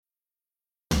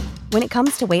When it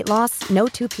comes to weight loss, no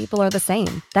two people are the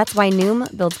same. That's why Noom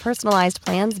builds personalized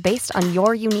plans based on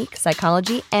your unique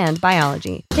psychology and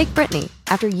biology. Take Brittany.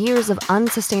 After years of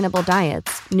unsustainable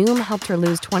diets, Noom helped her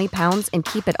lose 20 pounds and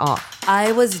keep it off.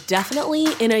 I was definitely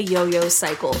in a yo-yo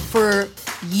cycle for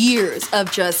years of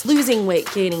just losing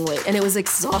weight, gaining weight, and it was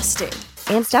exhausting.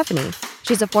 And Stephanie.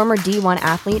 She's a former D1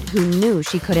 athlete who knew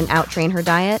she couldn't outtrain her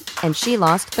diet, and she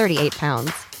lost 38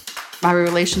 pounds. My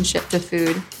relationship to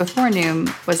food before Noom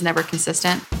was never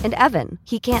consistent. And Evan,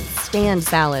 he can't stand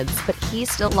salads, but he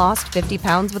still lost 50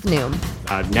 pounds with Noom.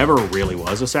 I never really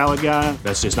was a salad guy.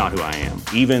 That's just not who I am.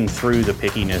 Even through the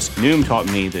pickiness, Noom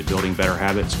taught me that building better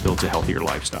habits builds a healthier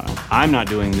lifestyle. I'm not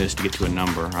doing this to get to a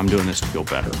number. I'm doing this to feel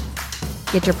better.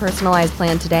 Get your personalized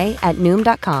plan today at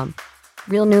Noom.com.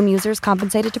 Real Noom users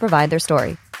compensated to provide their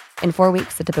story. In 4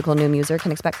 weeks, the typical Noom user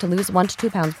can expect to lose 1 to 2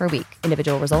 pounds per week.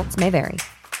 Individual results may vary.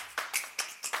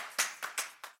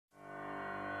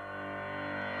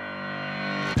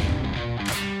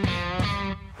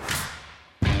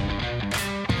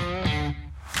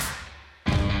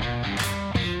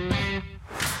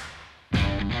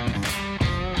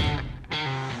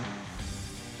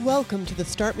 Welcome to the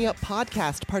Start Me Up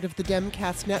podcast, part of the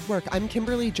Demcast Network. I'm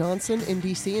Kimberly Johnson in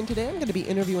D.C., and today I'm going to be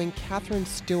interviewing Katherine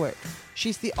Stewart.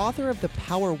 She's the author of The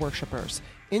Power Worshippers,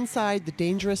 Inside the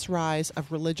Dangerous Rise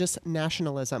of Religious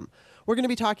Nationalism. We're going to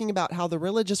be talking about how the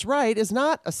religious right is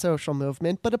not a social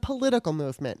movement, but a political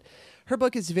movement. Her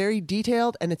book is very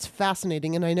detailed and it's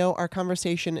fascinating, and I know our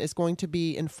conversation is going to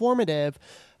be informative,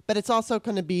 but it's also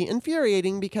going to be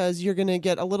infuriating because you're going to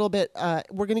get a little bit,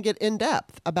 we're going to get in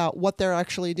depth about what they're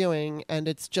actually doing. And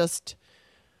it's just,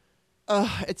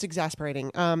 it's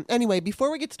exasperating. Anyway,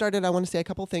 before we get started, I want to say a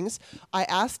couple things. I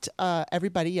asked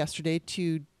everybody yesterday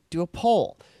to do a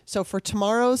poll. So for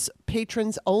tomorrow's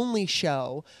patrons only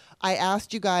show, I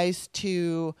asked you guys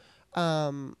to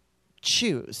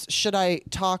choose. Should I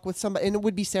talk with somebody? And it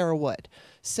would be Sarah Wood.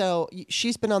 So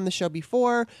she's been on the show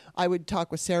before. I would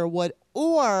talk with Sarah Wood,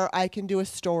 or I can do a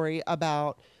story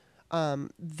about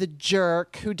the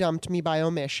jerk who dumped me by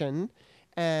omission.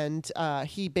 And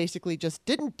he basically just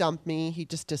didn't dump me. He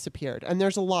just disappeared. And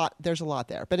there's a lot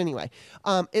there. But anyway,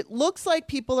 it looks like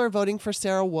people are voting for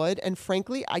Sarah Wood. And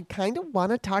frankly, I kind of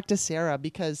want to talk to Sarah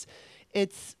because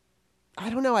I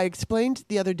don't know. I explained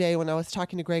the other day when I was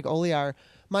talking to Greg Oliar,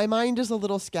 my mind is a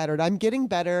little scattered. I'm getting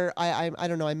better. I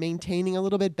don't know. I'm maintaining a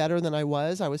little bit better than I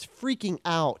was. I was freaking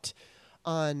out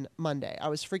on Monday. I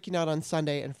was freaking out on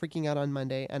Sunday and freaking out on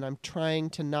Monday. And I'm trying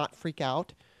to not freak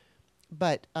out.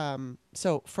 But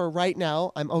so for right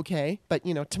now, I'm okay. But,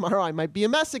 tomorrow I might be a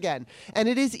mess again. And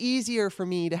it is easier for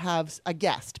me to have a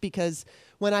guest because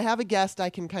when I have a guest, I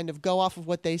can kind of go off of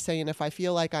what they say. And if I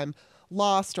feel like I'm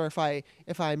lost or if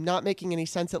I'm not making any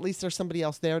sense, at least there's somebody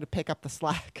else there to pick up the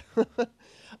slack.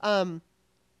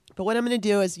 But what I'm going to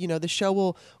do is, the show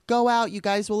will go out. You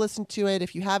guys will listen to it.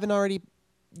 If you haven't already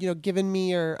given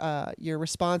me your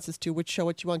responses to which show,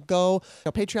 what you want, go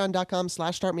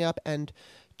patreon.com/startmeup and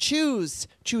choose.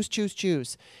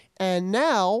 And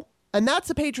that's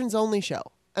a patrons only show.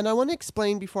 And I want to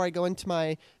explain before I go into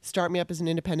my Start Me Up as an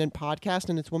independent podcast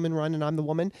and it's woman run and I'm the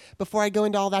woman, before I go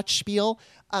into all that spiel,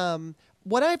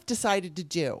 what I've decided to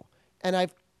do, and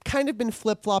I've kind of been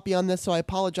flip-floppy on this, so I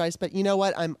apologize, but you know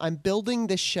what? I'm building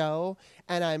this show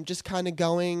and I'm just kind of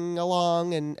going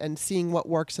along and seeing what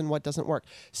works and what doesn't work.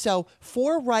 So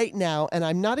for right now, and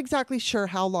I'm not exactly sure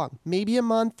how long, maybe a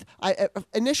month.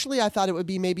 Initially I thought it would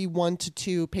be maybe 1 to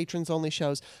 2 patrons only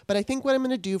shows, but I think what I'm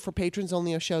going to do for patrons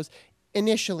only shows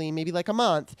initially, maybe like a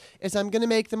month, is I'm going to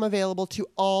make them available to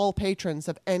all patrons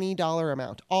of any dollar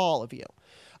amount, all of you.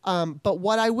 But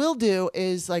what I will do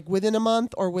is like within a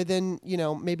month or within,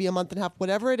 maybe a month and a half,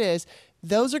 whatever it is,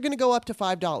 those are going to go up to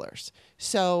 $5.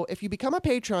 So if you become a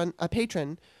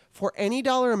patron for any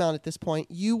dollar amount at this point,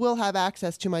 you will have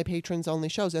access to my patrons only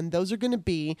shows. And those are going to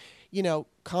be,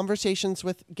 conversations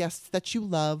with guests that you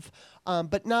love,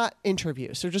 but not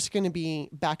interviews. They're just going to be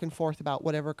back and forth about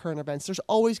whatever current events. There's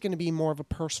always going to be more of a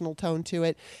personal tone to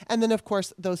it. And then, of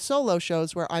course, those solo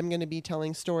shows where I'm going to be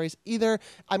telling stories. Either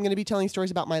I'm going to be telling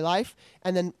stories about my life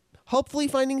and then hopefully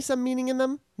finding some meaning in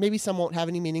them. Maybe some won't have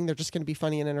any meaning. They're just going to be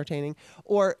funny and entertaining.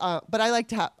 Or, but I like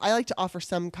to offer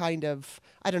some kind of,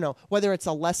 I don't know, whether it's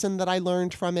a lesson that I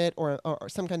learned from it or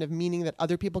some kind of meaning that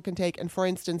other people can take. And for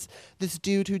instance, this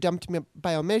dude who dumped me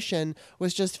by omission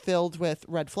was just filled with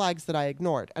red flags that I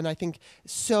ignored. And I think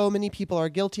so many people are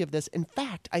guilty of this. In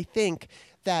fact, I think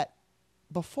that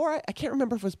I can't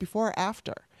remember if it was before or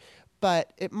after,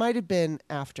 but it might have been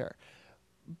after.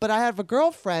 But I have a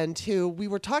girlfriend who we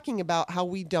were talking about how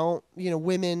we don't,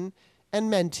 women and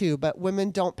men too, but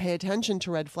women don't pay attention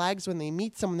to red flags when they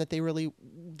meet someone that they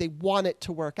want it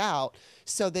to work out.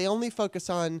 So they only focus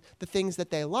on the things that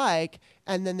they like,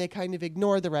 and then they kind of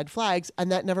ignore the red flags,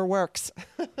 and that never works.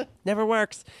 Never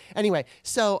works. Anyway,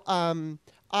 so I'm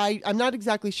not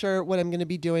exactly sure what I'm going to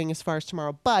be doing as far as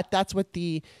tomorrow, but that's what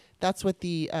the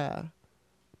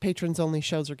patrons only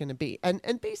shows are going to be.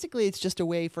 And basically it's just a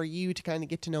way for you to kind of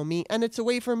get to know me, and it's a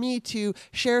way for me to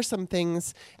share some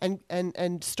things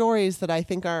and stories that I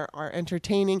think are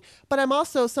entertaining. But I'm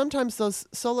also, sometimes those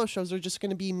solo shows are just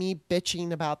going to be me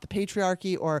bitching about the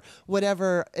patriarchy or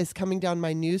whatever is coming down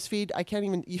my news feed. I can't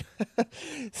even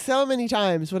so many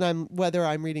times whether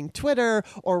I'm reading Twitter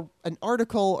or an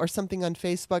article or something on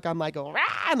Facebook, I'm like, rah!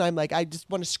 And I'm like, I just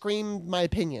want to scream my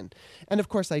opinion. And of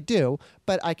course I do,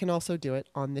 but I can also do it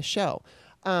on this show.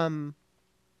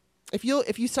 If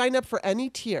you sign up for any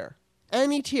tier,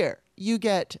 you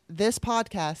get this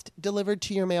podcast delivered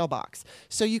to your mailbox.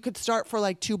 So you could start for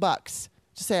like $2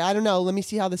 to say, I don't know, let me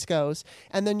see how this goes.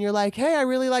 And then you're like, hey, I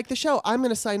really like the show. I'm going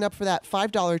to sign up for that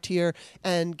 $5 tier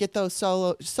and get those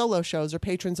solo shows or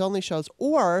patrons only shows.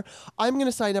 Or I'm going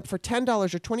to sign up for $10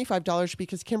 or $25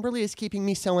 because Kimberly is keeping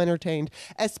me so entertained,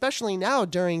 especially now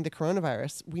during the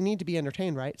coronavirus. We need to be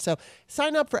entertained, right? So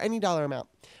sign up for any dollar amount.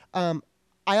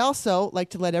 I also like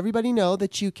to let everybody know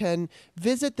that you can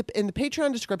visit in the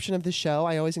Patreon description of the show.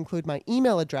 I always include my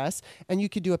email address, and you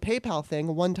could do a PayPal thing,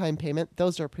 a one-time payment.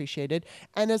 Those are appreciated.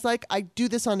 And as like, I do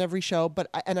this on every show, but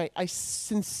I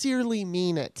sincerely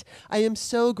mean it. I am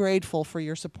so grateful for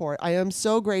your support. I am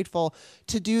so grateful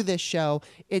to do this show.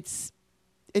 It's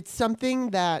something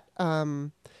that,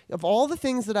 of all the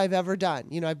things that I've ever done,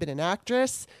 I've been an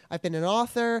actress, I've been an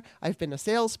author, I've been a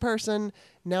salesperson,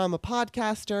 now I'm a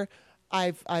podcaster.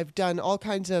 I've done all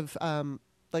kinds of,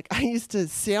 I used to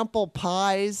sample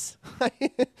pies.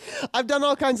 I've done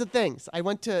all kinds of things. I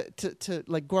went to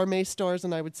like gourmet stores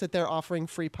and I would sit there offering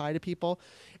free pie to people.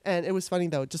 And it was funny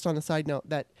though, just on a side note,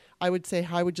 that I would say,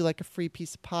 how would you like a free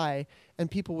piece of pie? And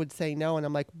people would say no. And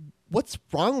I'm like, what's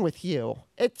wrong with you?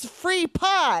 It's free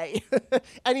pie.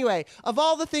 Anyway, of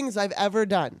all the things I've ever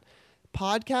done,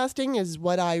 podcasting is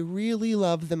what I really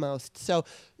love the most. So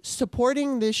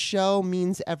supporting this show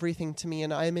means everything to me,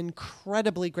 and I'm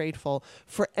incredibly grateful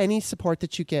for any support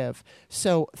that you give.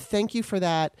 So thank you for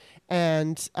that.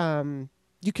 And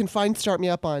you can find Start Me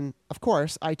Up on, of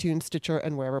course, iTunes, Stitcher,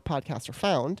 and wherever podcasts are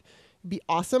found. It'd be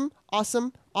awesome.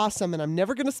 And I'm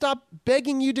never going to stop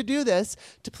begging you to do this,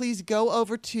 to please go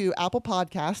over to Apple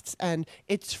Podcasts, and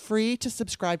it's free to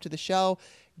subscribe to the show.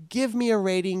 Give me a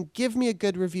rating. Give me a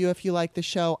good review if you like the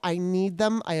show. I need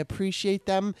them. I appreciate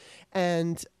them.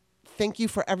 And thank you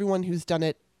for everyone who's done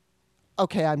it.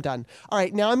 Okay, I'm done. All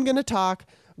right, now I'm going to talk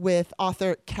with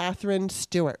author Katherine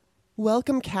Stewart.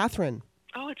 Welcome, Katherine.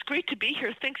 Oh, it's great to be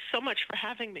here. Thanks so much for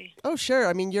having me. Oh, sure.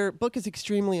 I mean, your book is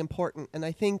extremely important. And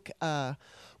I think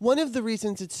one of the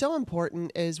reasons it's so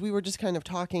important is we were just kind of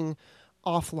talking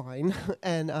offline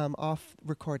and off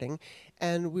recording,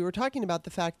 and we were talking about the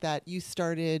fact that you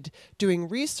started doing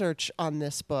research on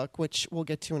this book, which we'll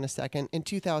get to in a second, in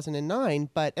 2009.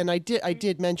 And I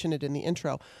did mention it in the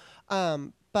intro,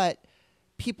 but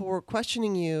people were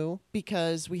questioning you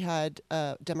because we had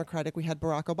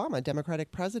Barack Obama,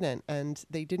 Democratic president, and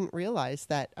they didn't realize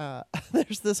that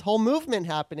there's this whole movement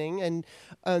happening, and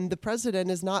the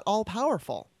president is not all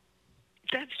powerful.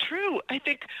 That's true. I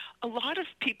think a lot of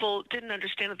people didn't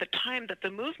understand at the time that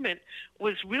the movement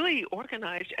was really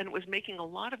organized and was making a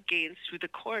lot of gains through the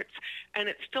courts, and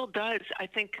it still does. I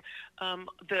think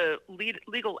the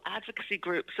legal advocacy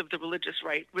groups of the religious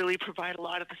right really provide a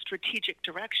lot of the strategic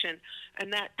direction,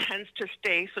 and that tends to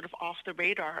stay sort of off the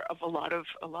radar of a lot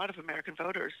of American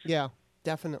voters. Yeah,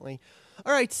 definitely.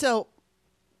 All right, so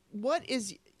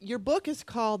your book is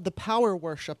called The Power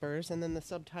Worshippers, and then the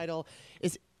subtitle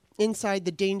is Inside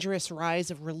the Dangerous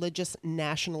Rise of Religious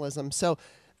Nationalism. So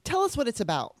tell us what it's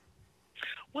about.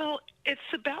 Well, it's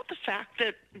about the fact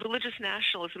that religious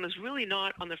nationalism is really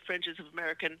not on the fringes of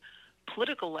American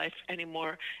political life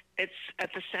anymore. It's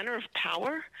at the center of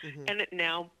power, and it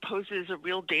now poses a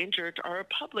real danger to our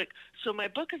republic. So my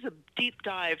book is a deep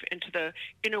dive into the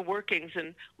inner workings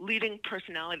and leading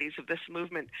personalities of this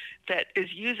movement that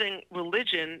is using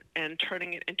religion and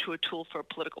turning it into a tool for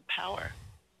political power.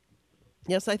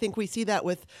 Yes, I think we see that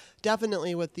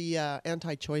definitely with the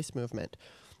anti-choice movement.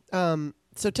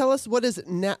 So tell us, what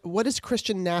is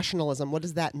Christian nationalism? What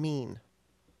does that mean?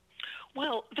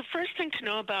 Well, the first thing to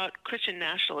know about Christian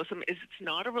nationalism is it's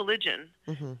not a religion.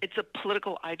 It's a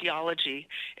political ideology.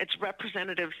 Its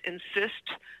representatives insist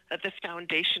that the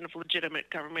foundation of legitimate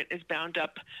government is bound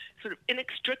up sort of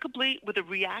inextricably with a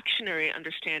reactionary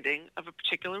understanding of a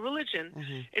particular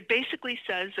religion. It basically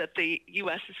says that the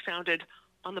U.S. is founded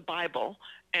on the Bible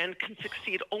and can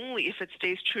succeed only if it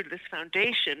stays true to this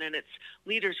foundation. And its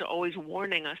leaders are always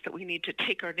warning us that we need to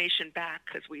take our nation back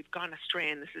because we've gone astray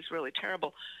and this is really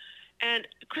terrible. And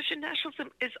Christian nationalism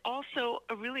is also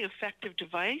a really effective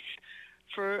device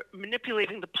for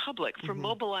manipulating the public, for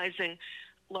mobilizing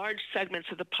large segments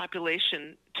of the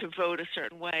population to vote a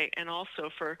certain way, and also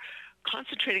for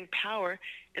concentrating power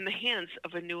in the hands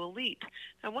of a new elite.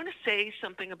 I want to say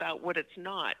something about what it's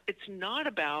not. It's not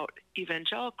about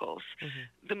evangelicals.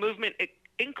 The movement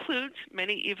includes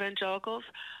many evangelicals,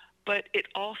 but it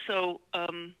also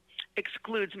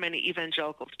excludes many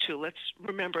evangelicals too. Let's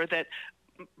remember that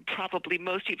probably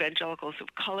most evangelicals of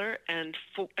color and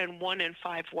 1 in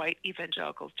 5 white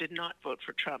evangelicals did not vote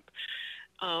for Trump.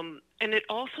 And it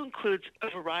also includes a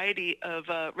variety of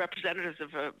representatives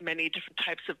of many different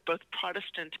types of both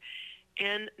Protestant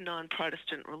and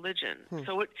non-Protestant religion.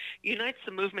 So what unites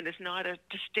the movement is not a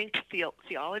distinct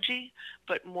theology,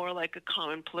 but more like a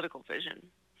common political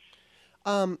vision.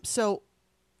 So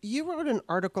you wrote an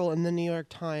article in the New York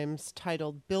Times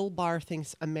titled "Bill Barr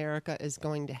Thinks America is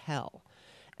Going to Hell."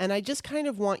 And I just kind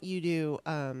of want you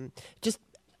to, just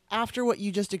after what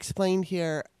you just explained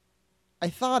here, I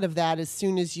thought of that as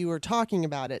soon as you were talking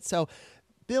about it. So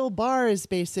Bill Barr is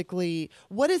basically,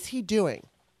 what is he doing,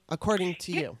 according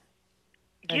to you?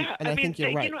 And I think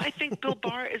you're right. I think Bill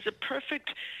Barr is a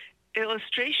perfect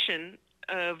illustration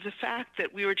of the fact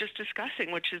that we were just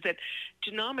discussing, which is that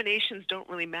denominations don't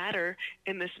really matter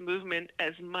in this movement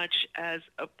as much as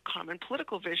a common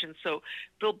political vision. So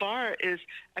Bill Barr is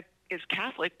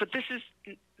Catholic, but this is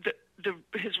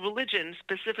his religion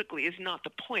specifically is not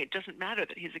the point. It doesn't matter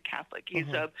that he's a Catholic. He's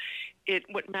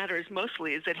what matters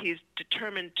mostly is that he's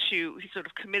sort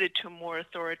of committed to a more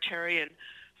authoritarian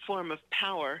form of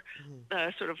power,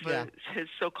 his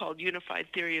so-called unified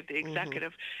theory of the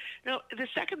executive. Now, the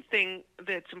second thing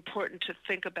that's important to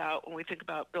think about when we think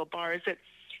about Bill Barr is that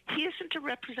he isn't a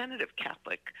representative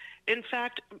Catholic. In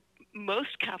fact,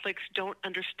 most Catholics don't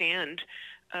understand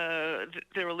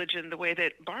the religion the way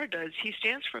that Barr does. He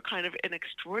stands for kind of an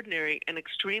extraordinary and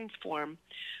extreme form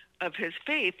of his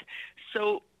faith.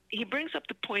 So he brings up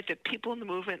the point that people in the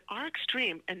movement are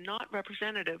extreme and not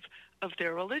representative of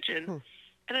their religion.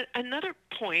 And another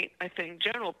point, I think,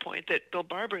 general point that Bill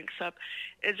Barr brings up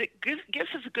is it gives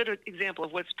us a good example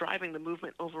of what's driving the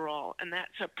movement overall, and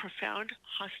that's a profound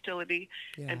hostility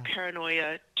and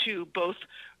paranoia to both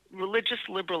religious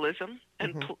liberalism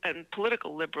and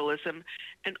political liberalism,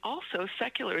 and also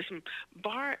secularism.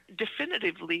 Barr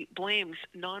definitively blames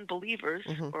non-believers,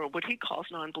 or what he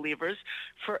calls non-believers,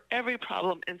 for every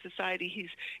problem in society.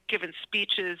 He's given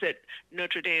speeches at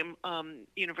Notre Dame,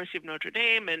 University of Notre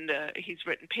Dame, and he's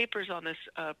written papers on this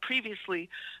previously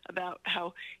about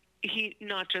how he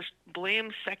not just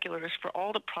blames secularists for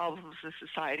all the problems in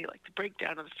society, like the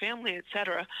breakdown of the family,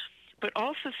 etc., but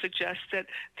also suggests that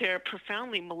they're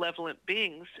profoundly malevolent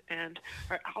beings and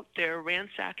are out there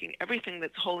ransacking everything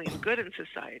that's holy and good in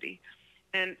society.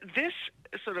 And this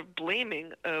sort of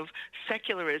blaming of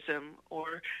secularism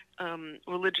or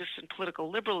religious and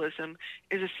political liberalism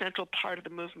is a central part of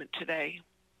the movement today.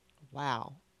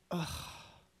 Wow. Ugh.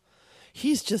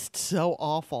 He's just so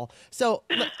awful. So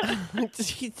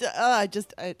this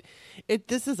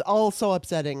is all so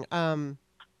upsetting.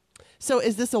 So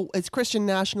is Christian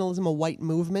nationalism a white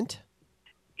movement?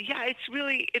 Yeah, it's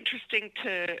really interesting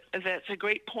that's a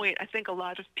great point. I think a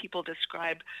lot of people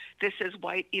describe this as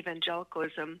white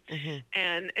evangelicalism,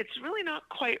 and it's really not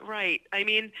quite right. I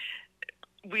mean,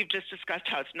 we've just discussed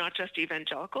how it's not just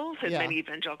evangelicals, and many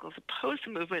evangelicals oppose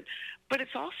the movement, but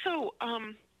it's also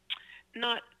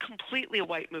not completely a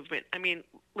white movement. I mean,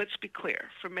 let's be clear.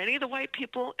 For many of the white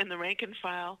people in the rank and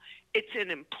file, it's an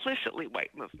implicitly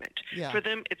white movement. For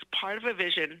them, it's part of a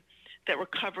vision that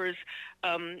recovers,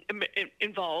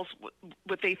 involves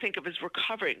what they think of as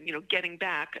recovering, getting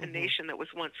back a nation that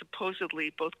was once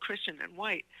supposedly both Christian and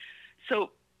white.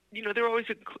 So, they're always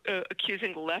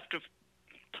accusing the left of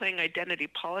playing identity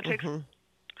politics.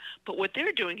 But what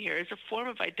they're doing here is a form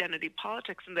of identity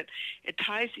politics, in that it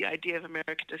ties the idea of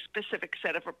America to a specific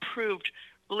set of approved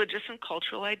religious and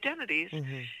cultural identities.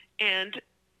 And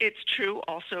it's true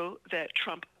also that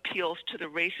Trump appeals to the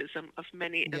racism of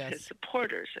many of his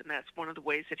supporters, and that's one of the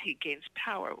ways that he gains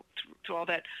power, through all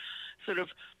that sort of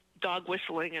dog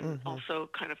whistling and also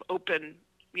kind of open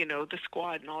the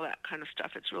squad and all that kind of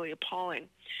stuff. It's really appalling.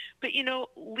 But,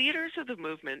 leaders of the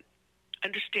movement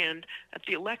understand that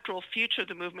the electoral future of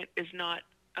the movement is not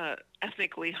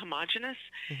ethnically homogenous.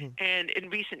 And in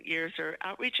recent years, our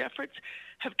outreach efforts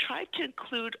have tried to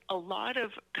include a lot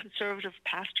of conservative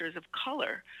pastors of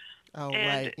color. Oh,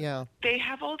 and right, yeah. They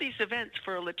have all these events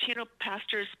for Latino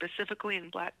pastors specifically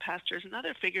and black pastors and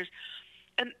other figures.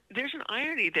 And there's an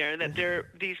irony there that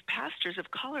these pastors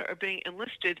of color are being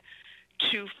enlisted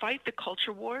to fight the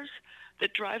culture wars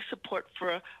that drive support for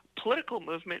a political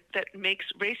movement that makes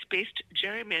race-based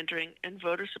gerrymandering and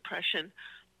voter suppression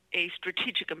a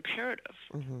strategic imperative.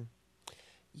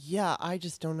 Yeah, I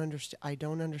just don't understand. I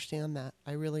don't understand that.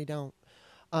 I really don't.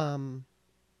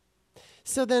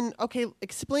 So then, okay,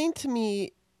 explain to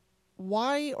me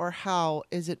why or how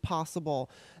is it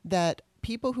possible that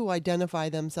people who identify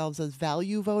themselves as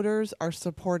value voters are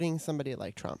supporting somebody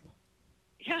like Trump?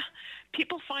 Yeah,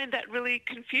 people find that really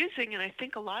confusing, and I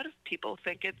think a lot of people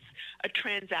think it's a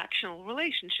transactional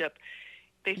relationship.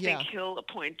 They think he'll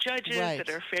appoint judges that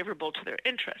are favorable to their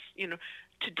interests.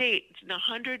 To date, it's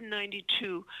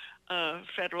 192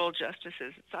 federal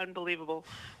justices. It's unbelievable,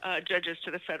 judges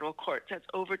to the federal courts. That's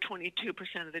over 22%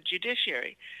 of the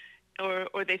judiciary.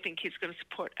 Or they think he's going to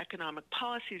support economic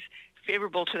policies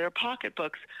favorable to their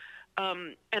pocketbooks.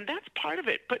 And that's part of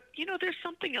it. But, there's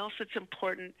something else that's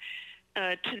important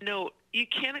to note. You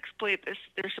can't explain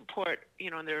their support,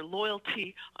 and their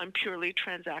loyalty on purely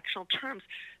transactional terms.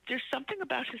 There's something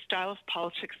about his style of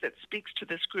politics that speaks to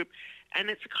this group, and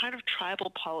it's a kind of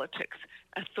tribal politics,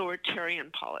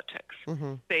 authoritarian politics.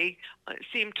 They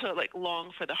seem to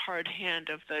long for the hard hand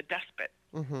of the despot.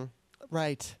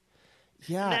 Right.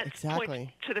 Yeah, and that exactly.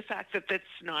 points to the fact that that's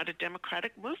not a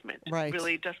democratic movement. Right. It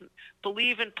really doesn't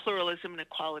believe in pluralism and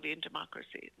equality and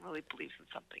democracy. It really believes in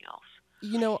something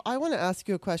else. I want to ask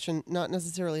you a question, not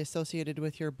necessarily associated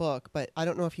with your book, but I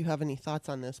don't know if you have any thoughts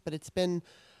on this, but it's been,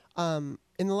 in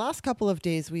the last couple of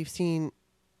days, we've seen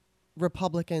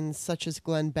Republicans such as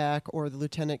Glenn Beck or the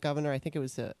lieutenant governor, I think it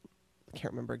was I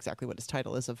can't remember exactly what his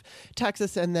title is, of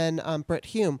Texas, and then Brett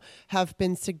Hume, have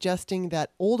been suggesting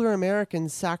that older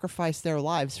Americans sacrifice their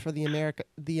lives for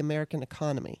the American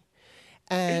economy.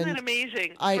 And isn't that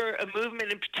amazing for a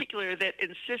movement in particular that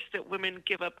insists that women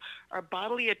give up our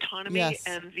bodily autonomy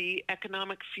and the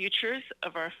economic futures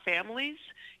of our families?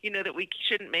 That we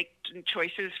shouldn't make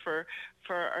choices for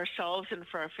ourselves and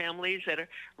for our families that are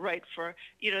right for,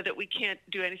 that we can't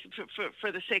do anything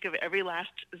for the sake of every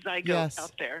last zygote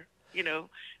out there.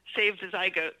 Save the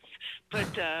zygotes, but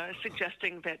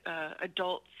suggesting that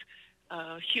adults,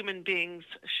 human beings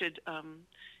should,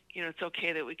 it's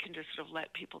okay that we can just sort of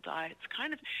let people die. It's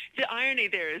kind of, the irony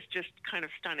there is just kind of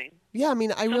stunning. Yeah, I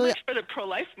mean, so much for the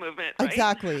pro-life movement, right?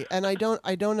 Exactly, and I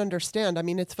don't understand. I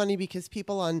mean, it's funny because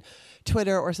people on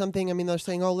Twitter or something, I mean, they're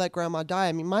saying, "Oh, let grandma die."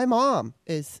 I mean, my mom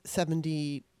is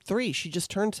 73. She just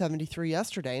turned 73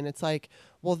 yesterday, and it's like,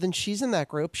 well, then she's in that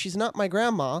group. She's not my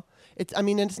grandma.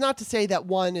 And it's not to say that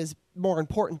one is more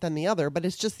important than the other, but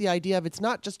it's just the idea of it's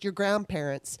not just your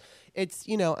grandparents. It's,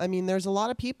 there's a lot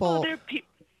of people. Oh, there are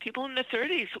people in the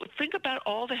 30s. Think about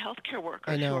all the healthcare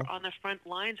workers who are on the front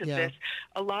lines of this.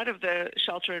 A lot of the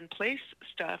shelter-in-place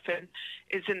stuff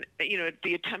is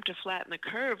the attempt to flatten the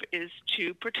curve is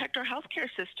to protect our healthcare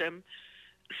system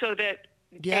so that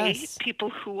A, people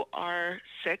who are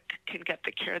sick can get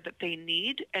the care that they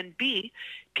need, and B,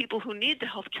 people who need the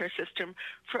healthcare system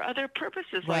for other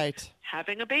purposes, like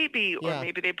having a baby, or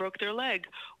maybe they broke their leg,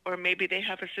 or maybe they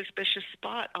have a suspicious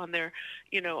spot on their,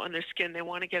 on their skin. They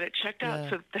want to get it checked out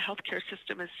so that the healthcare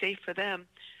system is safe for them.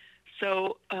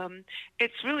 So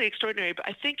it's really extraordinary. But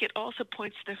I think it also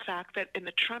points to the fact that in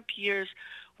the Trump years,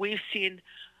 we've seen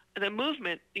the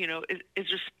movement,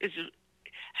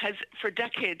 has for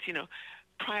decades,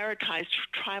 prioritized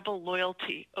tribal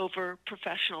loyalty over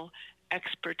professional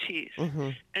expertise.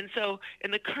 And so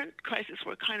in the current crisis,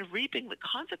 we're kind of reaping the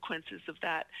consequences of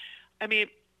that. I mean,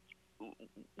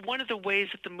 one of the ways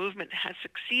that the movement has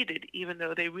succeeded, even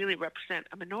though they really represent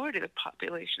a minority of the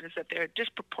population, is that they're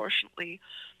disproportionately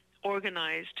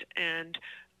organized and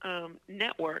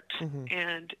networked,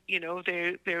 and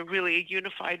they're really a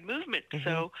unified movement.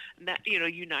 So that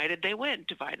united they win,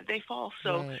 divided they fall.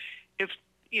 So if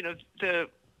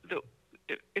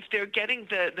if they're getting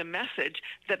the message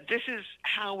that this is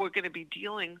how we're going to be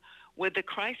dealing with the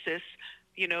crisis,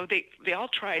 they all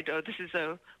tried. Oh, this is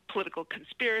a political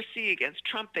conspiracy against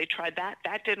Trump. They tried that.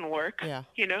 That didn't work. Yeah.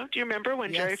 Do you remember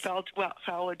when Jerry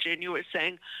Fowler Jr. was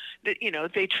saying that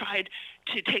they tried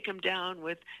to take him down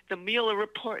with the Mueller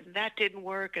report, and that didn't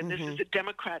work. And this is the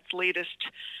Democrats' latest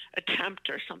attempt,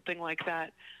 or something like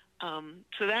that.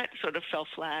 So that sort of fell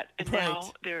flat, and Right.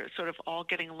 now they're sort of all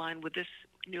getting aligned with this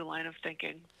new line of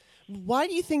thinking. Why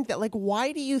do you think that? Like,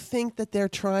 why do you think that they're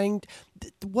trying?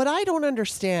 What I don't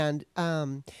understand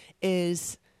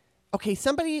is, okay,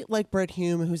 somebody like Brett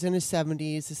Hume, who's in his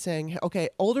 70s, is saying, okay,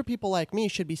 older people like me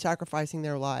should be sacrificing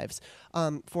their lives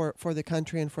for the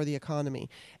country and for the economy.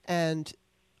 And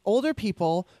older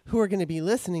people who are going to be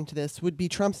listening to this would be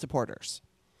Trump supporters.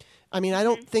 I mean, I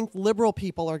don't think liberal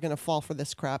people are going to fall for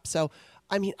this crap. So,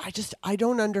 I mean, I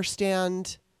don't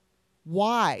understand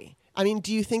why. I mean,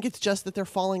 do you think it's just that they're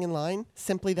falling in line?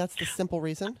 Simply, that's the simple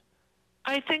reason?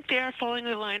 I think they are falling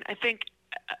in line. I think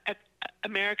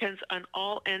Americans on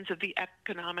all ends of the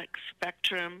economic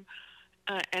spectrum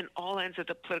and all ends of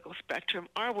the political spectrum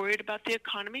are worried about the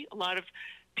economy. A lot of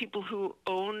people who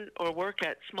own or work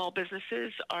at small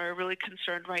businesses are really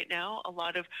concerned right now. A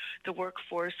lot of the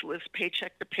workforce lives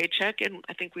paycheck to paycheck, and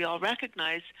I think we all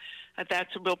recognize that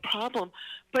that's a real problem.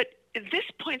 But this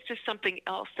points to something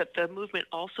else that the movement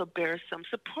also bears some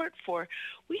support for.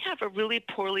 We have a really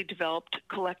poorly developed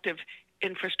collective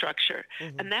infrastructure,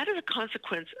 and that is a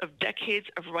consequence of decades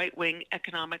of right-wing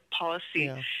economic policy.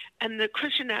 Yeah. And the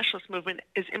Christian nationalist movement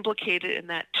is implicated in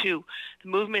that too. The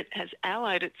movement has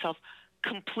allied itself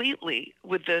completely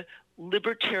with the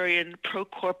libertarian,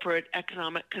 pro-corporate,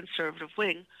 economic conservative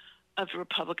wing of the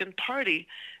Republican Party.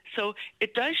 So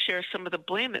it does share some of the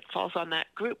blame that falls on that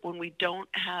group when we don't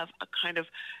have a kind of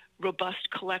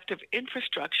robust collective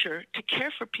infrastructure to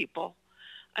care for people.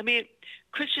 I mean,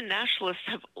 Christian nationalists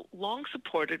have long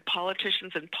supported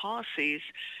politicians and policies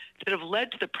that have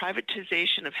led to the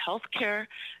privatization of health care,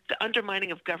 the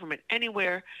undermining of government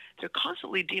anywhere. They're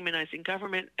constantly demonizing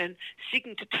government and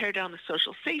seeking to tear down the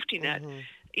social safety net,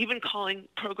 even calling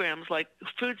programs like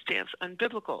food stamps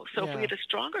unbiblical. So if we had a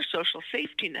stronger social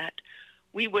safety net,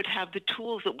 we would have the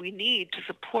tools that we need to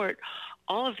support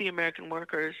all of the American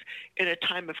workers in a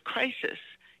time of crisis.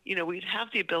 You know, we'd have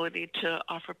the ability to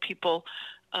offer people,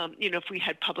 if we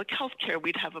had public health care,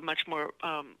 we'd have a much more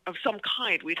of some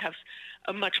kind. We'd have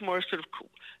a much more sort of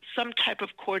some type of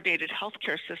coordinated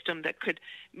healthcare system that could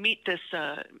meet this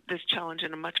challenge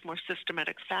in a much more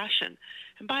systematic fashion.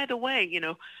 And by the way,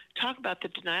 talk about the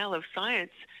denial of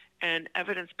science and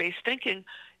evidence-based thinking.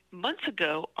 Months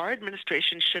ago, our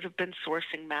administration should have been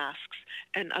sourcing masks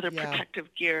and other protective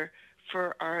gear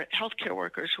for our healthcare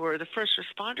workers who are the first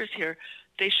responders here.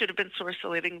 They should have been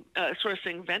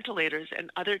sourcing ventilators and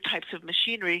other types of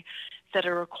machinery that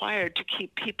are required to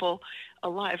keep people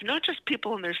alive, not just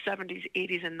people in their 70s,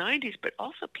 80s, and 90s, but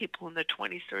also people in their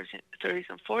 20s, 30s,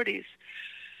 and 40s.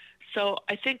 So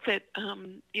I think that,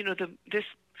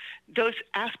 those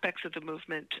aspects of the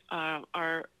movement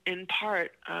are in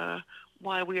part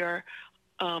why we are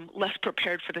less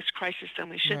prepared for this crisis than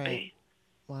we should be.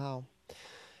 Wow.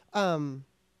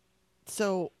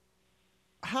 So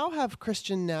how have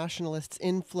Christian nationalists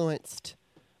influenced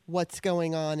what's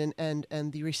going on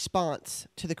and the response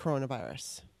to the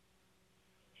coronavirus?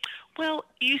 Well,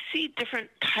 you see different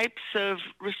types of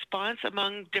response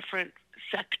among different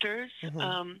sectors.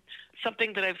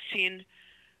 Something that I've seen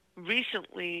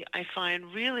recently I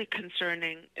find really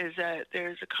concerning is that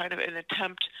there's a kind of an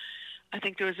attempt. I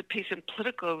think there was a piece in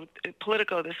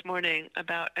Politico this morning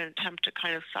about an attempt to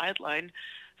kind of sideline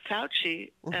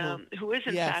Fauci, who is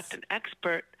in fact an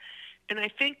expert. And I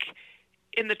think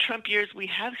in the Trump years we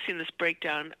have seen this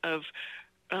breakdown of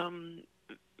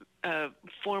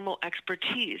formal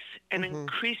expertise and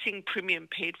increasing premium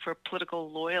paid for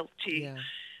political loyalty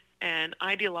and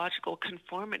ideological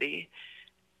conformity.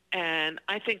 And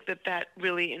I think that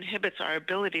really inhibits our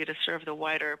ability to serve the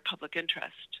wider public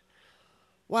interest.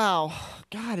 Wow.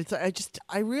 God,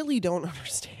 I really don't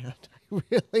understand. I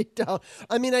really don't.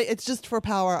 I mean, it's just for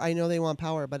power. I know they want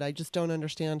power, but I just don't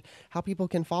understand how people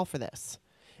can fall for this.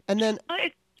 And then...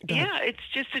 it's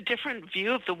just a different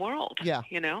view of the world,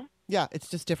 Yeah, it's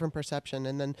just different perception.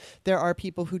 And then there are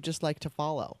people who just like to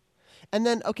follow. And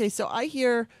then, okay, so I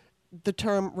hear the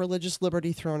term religious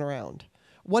liberty thrown around.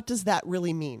 What does that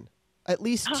really mean, at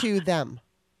least to them?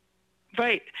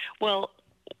 Right. Well,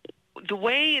 the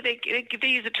way they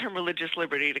use the term religious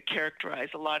liberty to characterize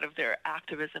a lot of their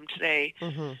activism today,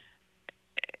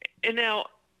 and now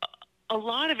a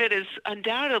lot of it is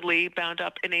undoubtedly bound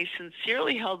up in a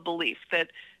sincerely held belief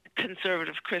that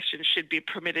conservative Christians should be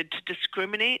permitted to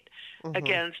discriminate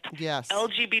against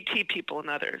LGBT people and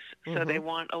others. So they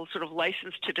want a sort of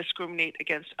license to discriminate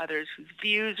against others whose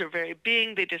views or very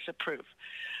being they disapprove.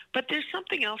 But there's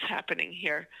something else happening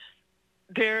here.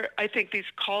 I think these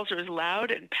calls are as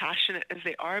loud and passionate as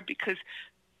they are because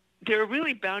they're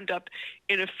really bound up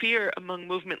in a fear among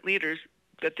movement leaders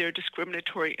that their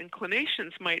discriminatory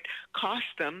inclinations might cost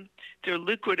them their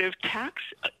lucrative tax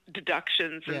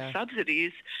deductions and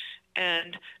subsidies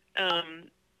and,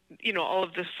 all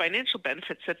of the financial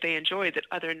benefits that they enjoy that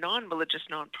other non-religious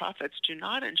nonprofits do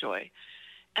not enjoy.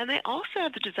 And they also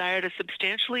have the desire to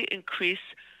substantially increase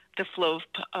the flow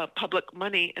of public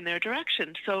money in their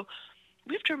direction. So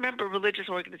we have to remember religious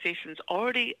organizations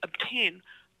already obtain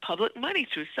public money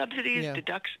through subsidies,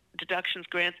 deductions,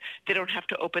 grants. They don't have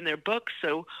to open their books.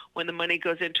 So when the money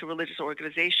goes into a religious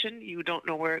organization, you don't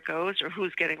know where it goes or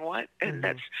who's getting what. And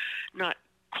that's not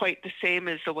quite the same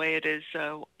as the way it is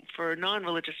for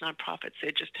non-religious nonprofits.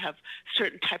 They just have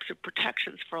certain types of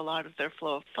protections for a lot of their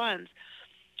flow of funds.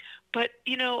 But,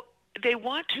 they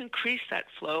want to increase that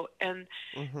flow, and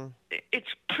it's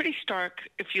pretty stark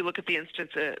if you look at the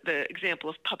example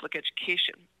of public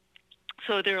education.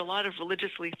 So there are a lot of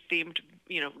religiously themed,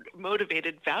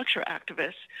 motivated voucher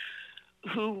activists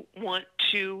who want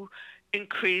to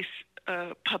increase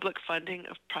public funding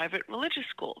of private religious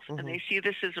schools, and they see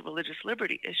this as a religious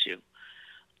liberty issue.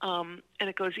 And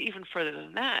it goes even further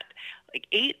than that. Like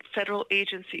 8 federal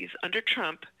agencies under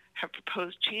Trump have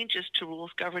proposed changes to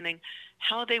rules governing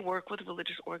how they work with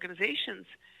religious organizations.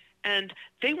 And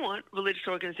they want religious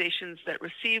organizations that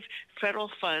receive federal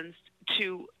funds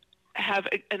to have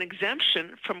an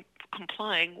exemption from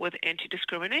complying with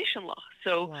anti-discrimination law.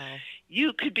 So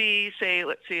you could be, say,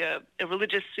 let's say a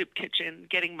religious soup kitchen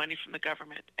getting money from the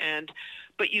government,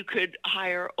 but you could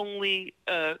hire only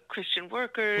Christian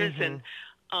workers and,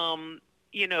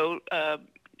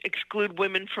 exclude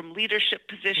women from leadership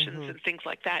positions and things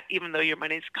like that, even though your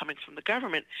money is coming from the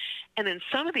government. And in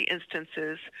some of the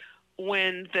instances,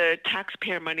 when the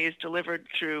taxpayer money is delivered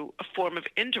through a form of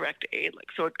indirect aid,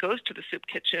 so it goes to the soup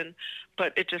kitchen,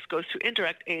 but it just goes through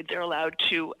indirect aid, they're allowed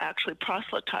to actually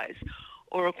proselytize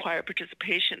or require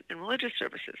participation in religious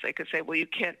services. They could say, well, you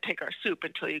can't take our soup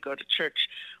until you go to church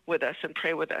with us and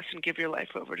pray with us and give your life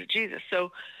over to Jesus.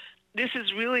 So this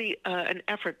is really an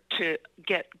effort to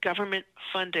get government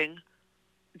funding,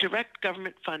 direct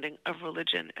government funding of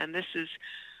religion. And this is,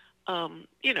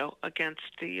 against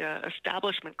the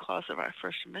Establishment Clause of our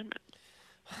First Amendment.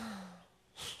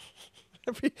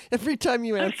 Every time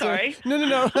you answer. I'm sorry.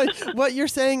 No. What you're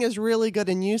saying is really good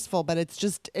and useful, but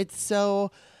it's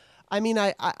so...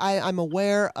 I'm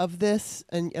aware of this,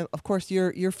 and of course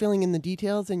you're filling in the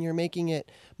details and you're making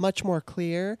it much more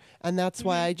clear, and that's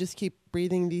why I just keep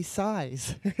breathing these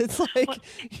sighs. It's like,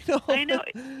 I know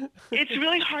it's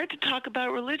really hard to talk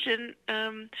about religion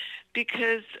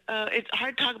because it's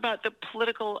hard to talk about the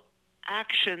political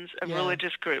actions of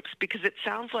religious groups, because it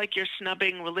sounds like you're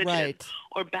snubbing religion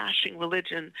or bashing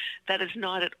religion. That is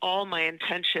not at all my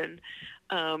intention.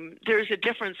 There's a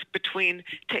difference between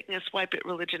taking a swipe at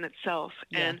religion itself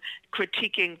and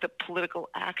critiquing the political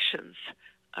actions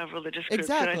of religious groups.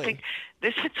 Exactly. And I think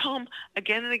this hits home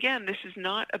again and again. This is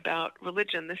not about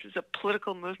religion. This is a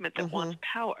political movement that wants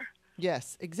power.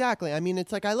 Yes, exactly. I mean,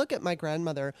 it's like I look at my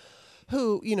grandmother,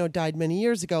 who, died many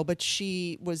years ago, but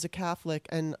she was a Catholic,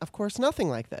 and of course nothing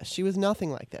like this. She was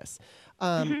nothing like this.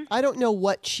 I don't know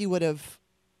what she would have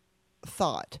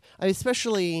thought,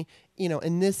 especially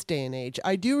in this day and age.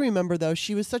 I do remember, though,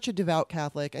 she was such a devout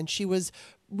Catholic, and she was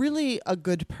really a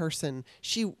good person.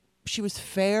 She was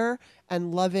fair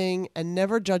and loving and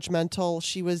never judgmental.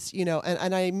 She was,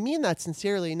 and I mean that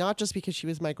sincerely, not just because she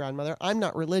was my grandmother. I'm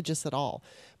not religious at all,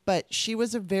 but she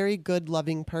was a very good,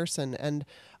 loving person. And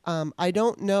I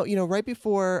don't know, right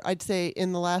before, I'd say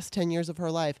in the last 10 years of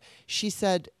her life, she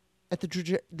said, at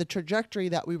the trajectory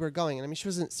that we were going, and I mean, she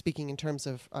wasn't speaking in terms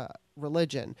of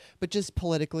religion, but just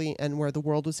politically and where the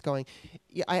world was going.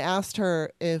 I asked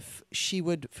her if she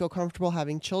would feel comfortable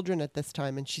having children at this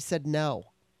time, and she said no.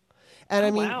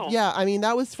 And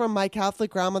that was from my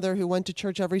Catholic grandmother who went to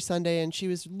church every Sunday, and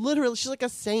she's like a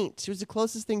saint. She was the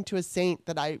closest thing to a saint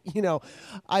that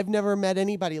I've never met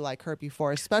anybody like her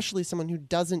before, especially someone who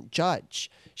doesn't judge.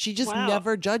 She just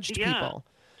never judged people.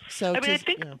 So I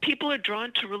think people are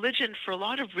drawn to religion for a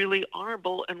lot of really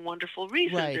honorable and wonderful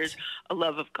reasons. Right. There's a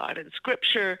love of God and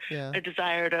Scripture, a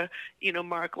desire to,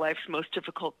 mark life's most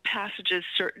difficult passages,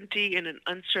 certainty in an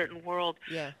uncertain world.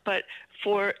 Yeah. But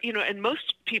and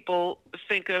most people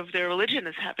think of their religion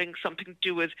as having something to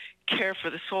do with care for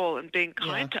the soul and being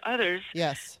kind to others.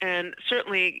 Yes. And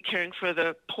certainly caring for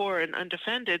the poor and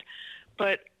undefended.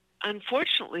 But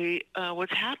unfortunately,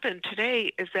 what's happened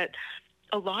today is that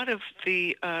a lot of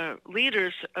the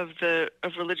leaders of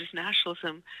religious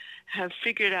nationalism have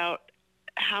figured out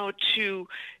how to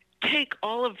take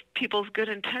all of people's good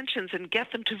intentions and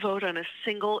get them to vote on a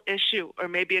single issue or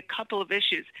maybe a couple of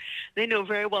issues. They know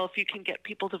very well if you can get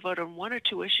people to vote on one or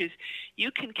two issues,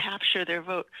 you can capture their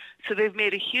vote. So they've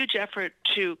made a huge effort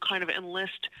to kind of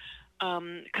enlist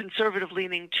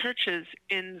conservative-leaning churches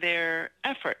in their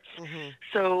efforts.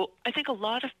 So I think a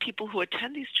lot of people who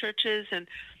attend these churches and,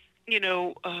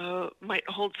 might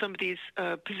hold some of these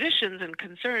positions and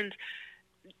concerns,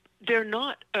 they're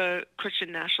not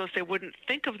Christian nationalists. They wouldn't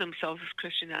think of themselves as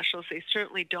Christian nationalists. They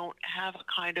certainly don't have a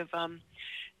kind of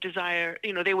desire.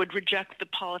 They would reject the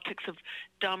politics of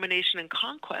domination and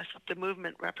conquest that the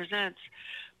movement represents.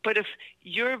 But if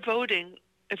you're voting,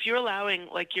 if you're allowing,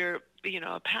 like you're,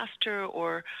 a pastor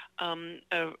or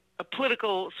a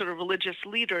political sort of religious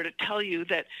leader to tell you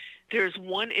that there's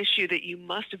one issue that you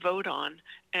must vote on,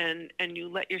 and you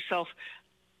let yourself,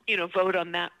 vote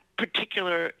on that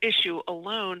particular issue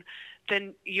alone,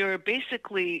 then you're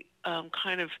basically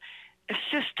kind of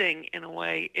assisting in a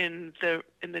way in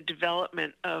the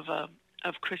development of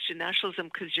Christian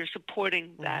nationalism, because you're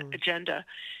supporting that agenda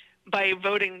by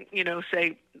voting.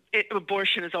 Say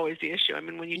abortion is always the issue. I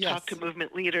mean, when you talk to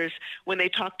movement leaders, when they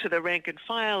talk to the rank and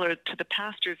file or to the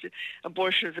pastors,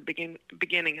 abortion is the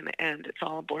beginning and the end. It's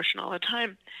all abortion all the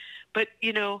time. But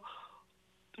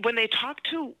when they talk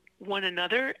to one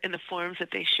another in the forums that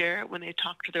they share, when they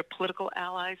talk to their political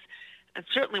allies, and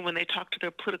certainly when they talk to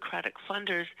their plutocratic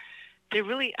funders, they're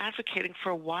really advocating for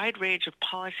a wide range of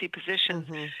policy positions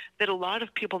that a lot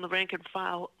of people in the rank and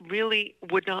file really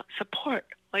would not support.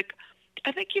 Like,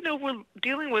 I think, we're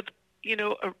dealing with,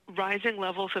 rising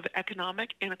levels of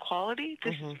economic inequality.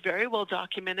 This is very well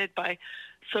documented by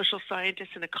social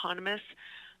scientists and economists,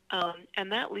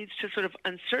 and that leads to sort of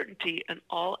uncertainty on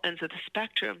all ends of the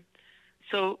spectrum.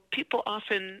 So people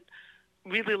often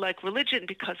really like religion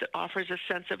because it offers a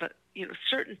sense of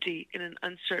certainty in an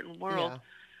uncertain world. Yeah.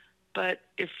 But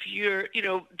if you're,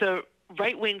 the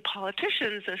right-wing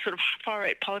politicians, or sort of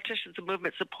far-right politicians the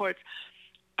movement supports,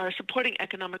 are supporting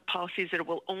economic policies that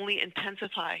will only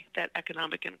intensify that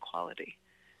economic inequality.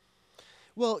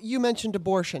 Well, you mentioned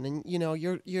abortion, and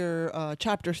your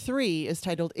chapter 3 is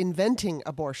titled "Inventing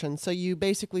Abortion." So you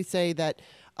basically say that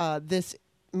this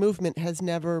movement has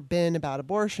never been about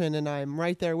abortion, and I'm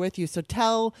right there with you. So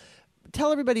tell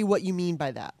everybody what you mean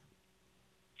by that.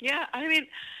 Yeah,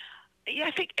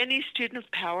 I think any student of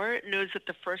power knows that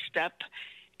the first step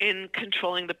in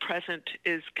controlling the present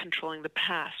is controlling the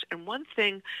past. And one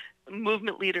thing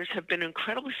movement leaders have been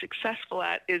incredibly successful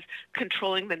at is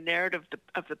controlling the narrative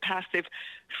of the past. They've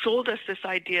sold us this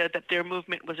idea that their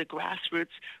movement was a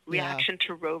grassroots reaction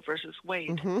to Roe versus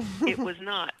Wade. It was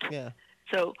not. Yeah.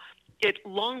 So it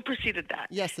long preceded that.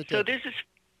 Yes, it did. So there's this.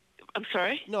 I'm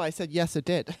sorry? No, I said yes, it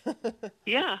did.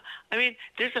 Yeah.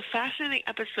 There's a fascinating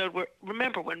episode where,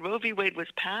 remember, when Roe v. Wade was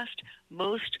passed,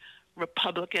 most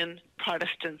Republican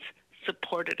Protestants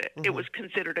supported it. It was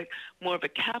considered more of a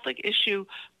Catholic issue,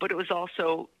 but it was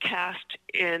also cast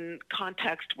in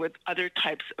context with other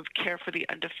types of care for the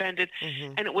undefended.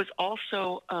 And it was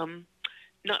also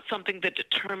not something that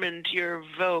determined your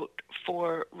vote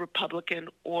for Republican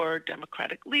or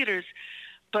Democratic leaders,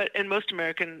 and most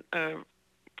American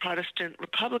Protestant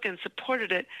Republicans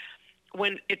supported it.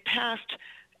 When it passed,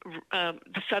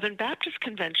 the Southern Baptist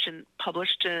Convention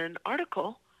published an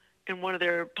article in one of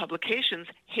their publications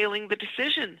hailing the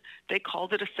decision. They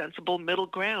called it a sensible middle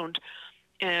ground.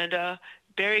 And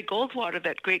Barry Goldwater,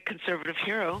 that great conservative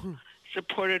hero,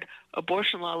 supported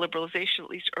abortion law liberalization, at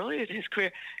least earlier in his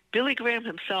career. Billy Graham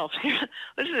himself, listen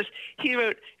to this, he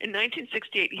wrote in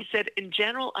 1968, he said, "In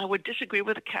general, I would disagree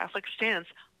with the Catholic stance.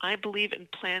 I believe in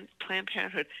Planned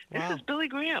Parenthood." This is Billy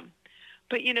Graham.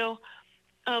 But,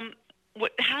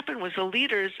 what happened was the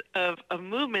leaders of a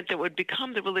movement that would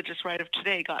become the religious right of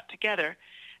today got together,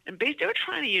 and they were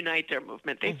trying to unite their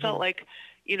movement. They felt like,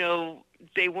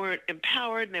 they weren't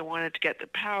empowered, and they wanted to get the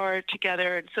power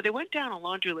together. And so they went down a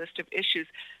laundry list of issues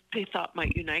they thought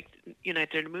might unite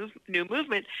their new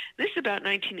movement. This is about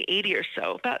 1980 or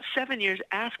so, about 7 years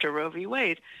after Roe v.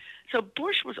 Wade. So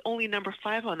abortion was only number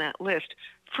 5 on that list.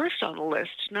 First on the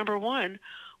list, number 1,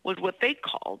 was what they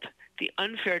called the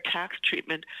unfair tax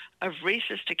treatment of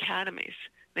racist academies.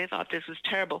 They thought this was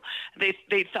terrible.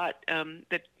 They thought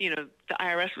that the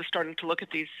IRS was starting to look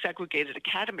at these segregated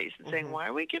academies and saying, "Why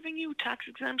are we giving you tax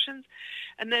exemptions?"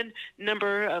 And then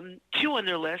number 2 on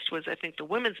their list was, I think, the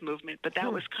women's movement, but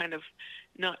that was kind of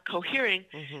not cohering.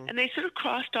 And they sort of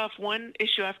crossed off one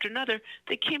issue after another.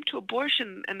 They came to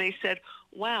abortion and they said,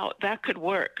 "Wow, that could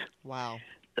work." Wow.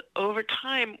 Over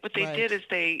time, what they did is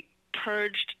they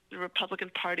purged the Republican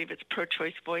Party of its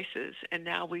pro-choice voices, and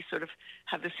now we sort of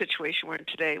have the situation we're in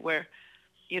today where,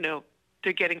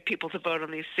 they're getting people to vote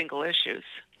on these single issues.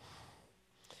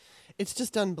 It's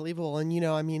just unbelievable.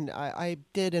 And, I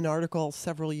did an article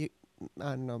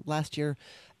last year,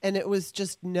 and it was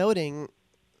just noting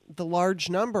the large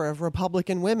number of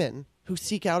Republican women who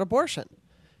seek out abortion,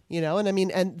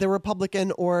 and they're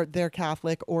Republican or they're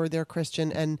Catholic or they're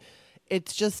Christian. And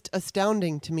it's just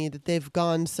astounding to me that they've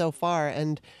gone so far,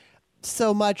 and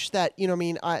so much that,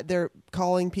 they're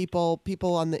calling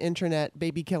people on the internet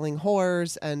baby killing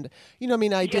whores. And,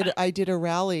 I did a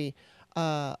rally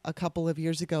a couple of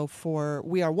years ago for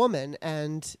We Are Woman,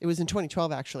 and it was in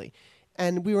 2012 actually.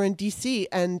 And we were in DC,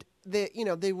 and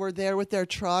they were there with their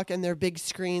truck and their big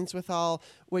screens with all,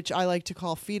 which I like to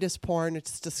call fetus porn.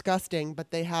 It's disgusting, but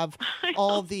they have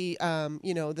all the,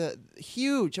 the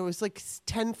huge, it was like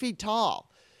 10 feet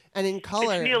tall and in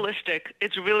color. It's nihilistic.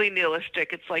 It's really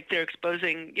nihilistic. It's like they're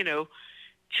exposing,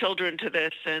 children to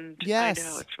this. And yes. I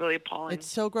know, it's really appalling. It's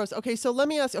so gross. Okay, so let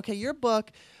me ask, your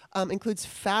book includes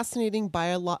fascinating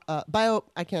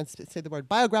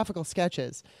biographical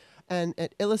sketches, and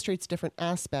it illustrates different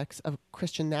aspects of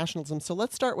Christian nationalism. So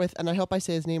let's start with, and I hope I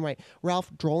say his name right,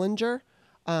 Ralph Drollinger.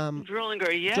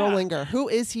 Drollinger, yeah. Drollinger. Who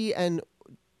is he, and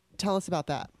tell us about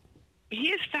that.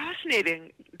 He is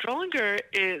fascinating. Drollinger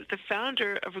is the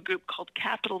founder of a group called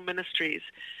Capital Ministries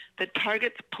that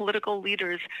targets political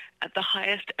leaders at the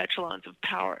highest echelons of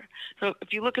power. So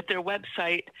if you look at their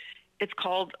website, it's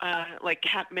called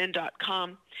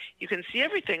capmin.com. You can see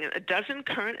everything. A dozen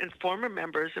current and former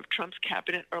members of Trump's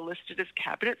cabinet are listed as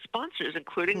cabinet sponsors,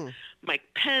 including Mike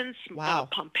Pence,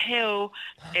 Pompeo,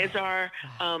 Azar,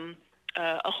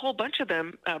 a whole bunch of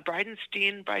them,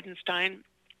 Bridenstine.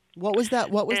 What was that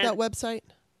website?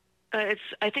 I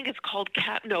think it's called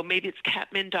maybe it's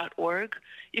capmin.org.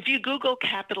 If you Google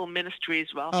Capital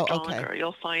Ministries, Ralph Drollinger,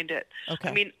 you'll find it. Okay.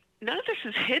 I mean, none of this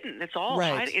is hidden. It's all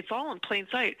it's all in plain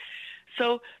sight.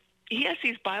 So he has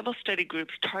these Bible study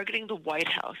groups targeting the White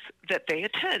House that they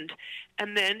attend.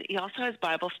 And then he also has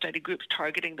Bible study groups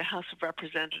targeting the House of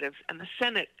Representatives and the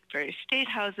Senate, various state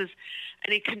houses.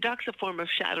 And he conducts a form of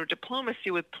shadow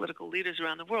diplomacy with political leaders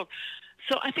around the world.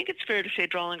 So I think it's fair to say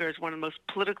Drollinger is one of the most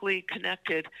politically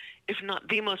connected, if not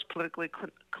the most politically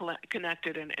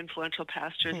connected and influential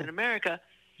pastors in America.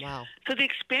 Wow. So the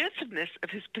expansiveness of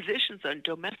his positions on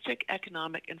domestic,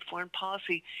 economic, and foreign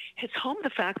policy hits home the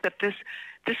fact that this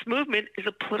movement is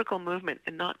a political movement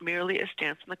and not merely a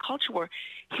stance in the culture war.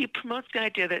 He promotes the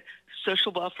idea that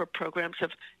social welfare programs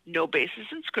have no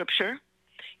basis in Scripture.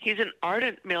 He's an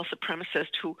ardent male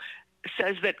supremacist who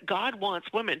says that God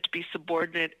wants women to be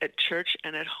subordinate at church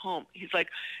and at home. He's like,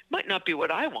 might not be what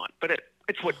I want, but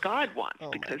it's what God wants,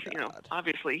 because,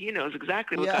 obviously he knows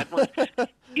exactly what God wants.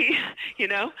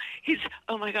 He's,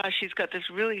 oh my gosh, he's got this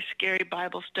really scary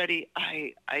Bible study.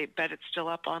 I bet it's still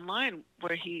up online,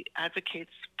 where he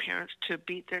advocates parents to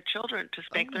beat their children, to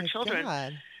spank their children.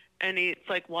 God. And it's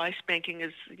like, why spanking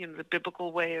is, the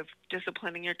biblical way of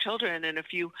disciplining your children. And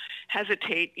if you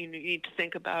hesitate, you need to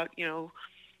think about,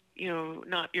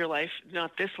 not your life,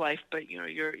 not this life, but,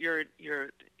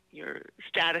 your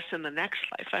status in the next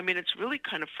life. I mean, it's really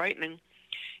kind of frightening.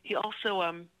 He also,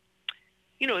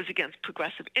 is against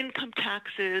progressive income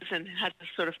taxes and has this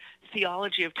sort of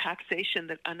theology of taxation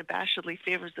that unabashedly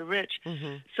favors the rich.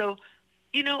 Mm-hmm. So,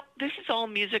 this is all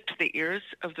music to the ears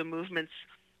of the movement's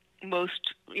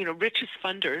most, richest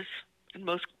funders and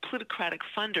most plutocratic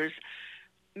funders,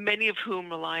 many of whom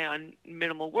rely on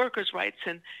minimal workers' rights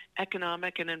and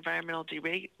economic and environmental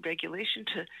deregulation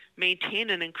to maintain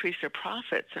and increase their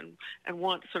profits, and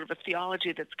want sort of a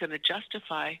theology that's going to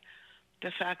justify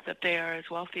the fact that they are as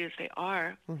wealthy as they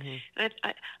are. Mm-hmm. And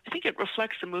I think it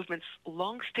reflects the movement's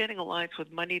long-standing alliance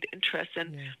with moneyed interests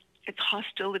and its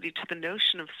hostility to the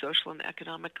notion of social and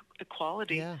economic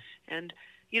equality. Yeah. And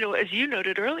as you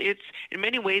noted earlier, it's in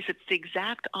many ways it's the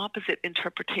exact opposite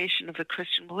interpretation of the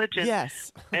Christian religion,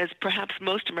 yes, as perhaps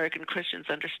most American Christians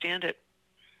understand it.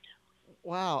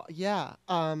 Wow, yeah.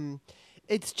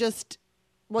 It's just,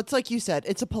 it's like you said,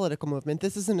 it's a political movement.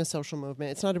 This isn't a social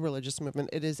movement. It's not a religious movement.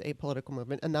 It is a political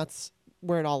movement, and that's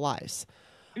where it all lies.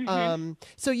 Mm-hmm.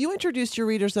 So you introduced your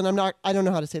readers, and I don't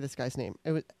know how to say this guy's name.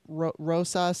 It was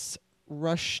Rosas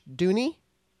Rushduni.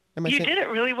 You did it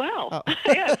really well. Oh.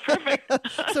 Yeah, perfect.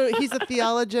 So he's a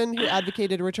theologian who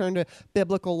advocated a return to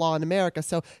biblical law in America.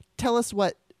 So tell us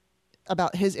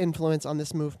about his influence on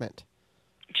this movement.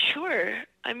 Sure.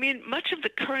 I mean, much of the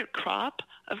current crop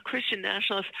of Christian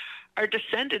nationalists are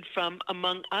descended from,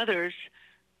 among others,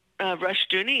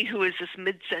 Rushduni, who is this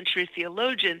mid-century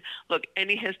theologian. Look,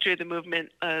 any history of the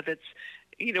movement that's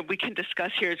we can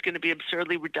discuss here is going to be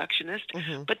absurdly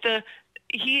reductionist, but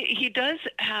he does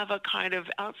have a kind of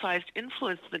outsized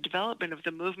influence in the development of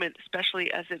the movement,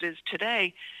 especially as it is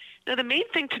today. Now, the main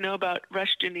thing to know about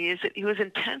Rushdoony is that he was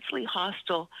intensely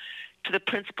hostile to the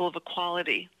principle of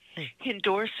equality. He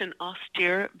endorsed an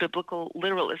austere biblical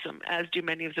literalism, as do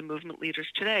many of the movement leaders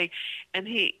today, and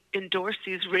he endorsed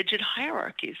these rigid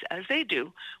hierarchies, as they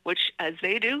do, which, as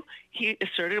they do, he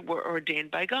asserted were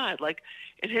ordained by God. Like,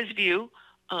 in his view,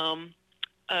 men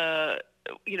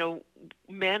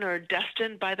are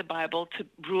destined by the Bible to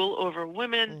rule over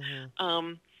women.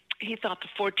 He thought the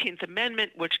 14th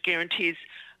Amendment, which guarantees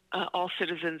all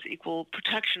citizens equal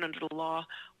protection under the law,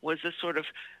 was a sort of,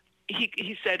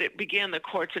 he said it began the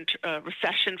court's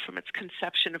recession from its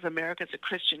conception of America as a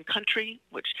Christian country,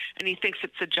 and he thinks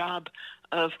it's the job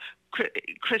of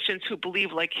Christians who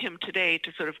believe like him today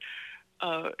to sort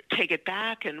of take it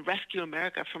back and rescue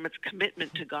America from its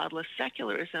commitment to godless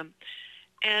secularism.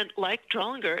 And like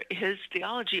Drollinger, his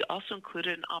theology also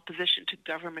included an opposition to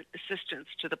government assistance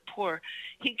to the poor.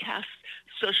 He cast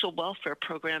social welfare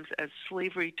programs as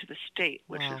slavery to the state,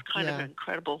 which is kind of an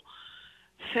incredible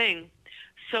thing.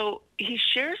 So he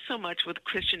shares so much with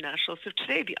Christian nationalists of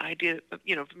today, the idea of,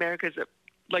 America as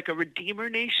like a redeemer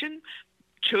nation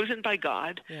chosen by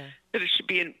God, that it should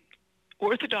be an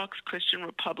Orthodox Christian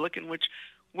republic in which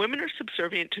women are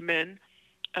subservient to men.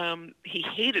 He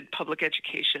hated public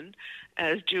education,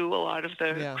 as do a lot of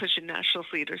the Christian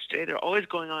nationalist leaders today. They're always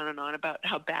going on and on about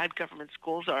how bad government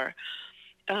schools are.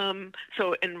 And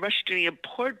Rushdoony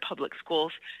abhorred public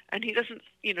schools, and he doesn't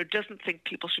think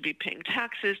people should be paying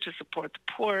taxes to support the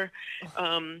poor.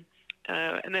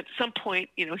 And at some point,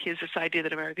 he has this idea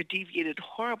that America deviated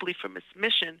horribly from its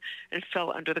mission and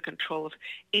fell under the control of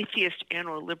atheist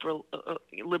and/or liberal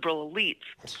elites.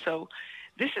 So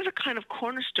this is a kind of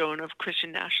cornerstone of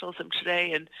Christian nationalism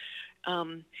today, and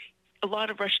a lot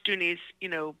of Rushdoony's,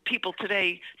 people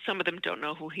today, some of them don't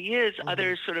know who he is,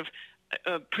 others sort of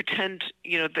pretend,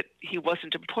 that he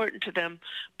wasn't important to them,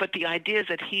 but the ideas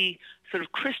that he sort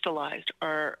of crystallized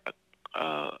are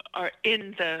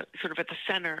in the sort of at the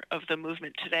center of the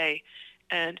movement today.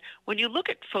 And when you look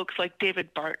at folks like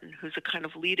David Barton, who's a kind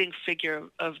of leading figure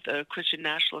of the Christian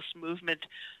nationalist movement,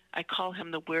 I call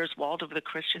him the Where's Waldo of the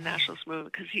Christian nationalist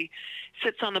movement, because he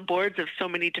sits on the boards of so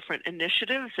many different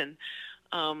initiatives and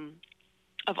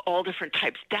of all different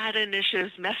types, data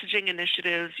initiatives, messaging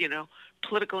initiatives,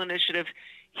 political initiatives.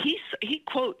 He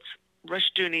quotes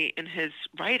Rushdoony in his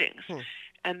writings.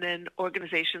 And then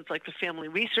organizations like the Family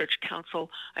Research Council,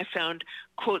 I found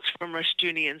quotes from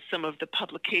Rushdoony in some of the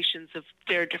publications of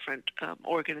their different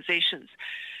organizations.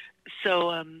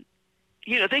 So,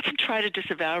 they can try to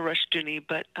disavow Rushdoony,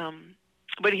 but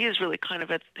he is really kind of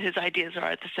his ideas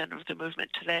are at the center of the movement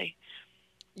today.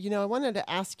 I wanted to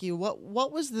ask you,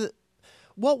 what was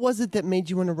it that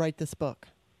made you want to write this book?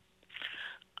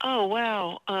 Oh,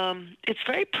 wow. It's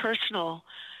very personal.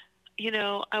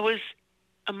 I was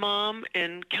a mom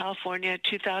in California,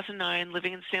 2009,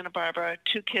 living in Santa Barbara,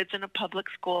 2 kids in a public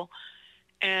school,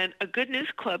 and a Good News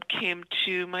Club came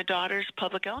to my daughter's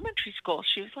public elementary school.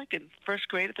 She was like in first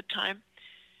grade at the time.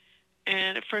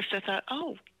 And at first I thought,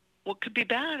 what could be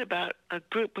bad about a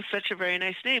group with such a very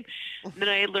nice name? And then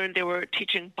I learned they were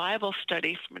teaching Bible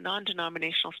study from a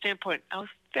non-denominational standpoint. I was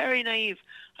very naive.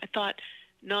 I thought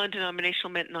non-denominational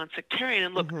meant non-sectarian.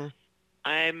 And look,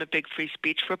 I'm a big free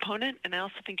speech proponent, and I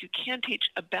also think you can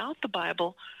teach about the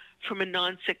Bible from a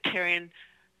non-sectarian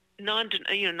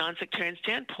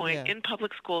standpoint in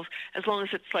public schools, as long as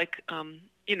it's like,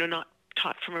 not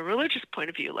taught from a religious point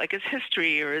of view, like as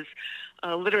history or as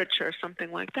literature or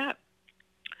something like that.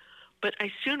 But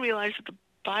I soon realized that the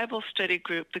Bible study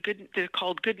group, they're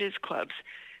called Good News Clubs.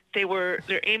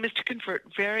 Their aim is to convert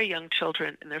very young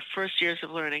children in their first years of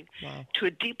learning to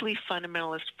a deeply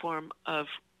fundamentalist form of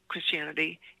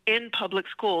Christianity in public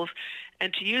schools,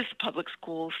 and to use the public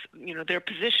schools, their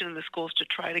position in the schools to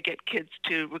try to get kids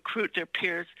to recruit their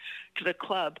peers to the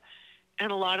club.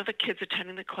 And a lot of the kids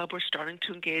attending the club were starting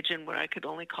to engage in what I could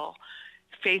only call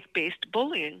faith-based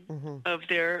bullying of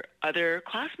their other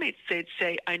classmates. They'd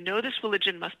say, I know this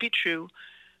religion must be true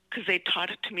because they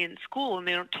taught it to me in school, and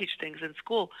they don't teach things in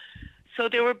school. So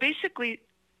they were basically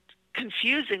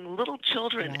confusing little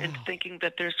children into thinking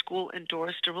that their school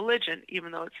endorsed a religion,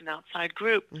 even though it's an outside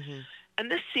group.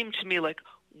 And this seemed to me like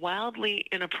wildly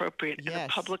inappropriate in a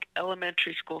public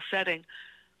elementary school setting.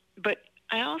 But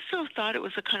I also thought it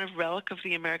was a kind of relic of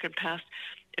the American past.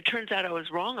 It turns out I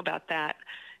was wrong about that.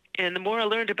 And the more I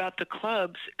learned about the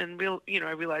clubs, and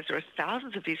I realized there are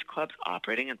thousands of these clubs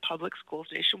operating in public schools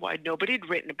nationwide. Nobody had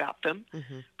written about them.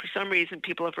 For some reason,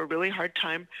 people have a really hard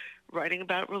time writing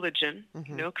about religion,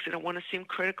 because they don't want to seem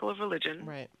critical of religion.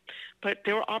 Right. But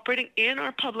they were operating in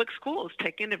our public schools,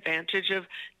 taking advantage of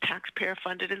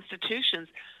taxpayer-funded institutions.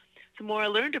 The more I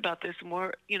learned about this, the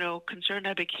more, concerned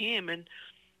I became, and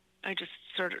I just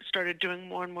started doing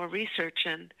more and more research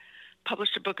and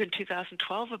published a book in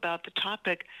 2012 about the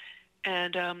topic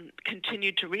and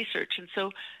continued to research. And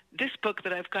so this book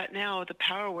that I've got now, The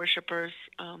Power Worshippers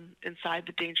Inside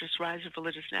the Dangerous Rise of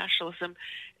Religious Nationalism,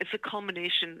 it's a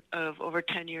culmination of over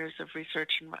 10 years of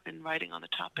research and writing on the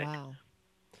topic.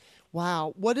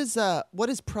 Wow. What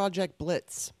is Project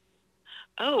Blitz?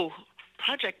 Oh,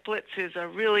 Project Blitz is a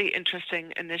really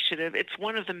interesting initiative. It's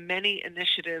one of the many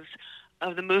initiatives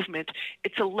of the movement.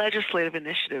 It's a legislative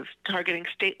initiative targeting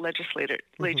state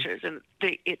legislatures, and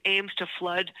it aims to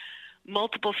flood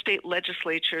multiple state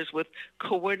legislatures with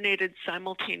coordinated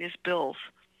simultaneous bills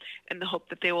in the hope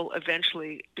that they will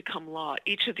eventually become law.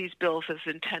 Each of these bills is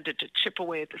intended to chip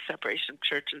away at the separation of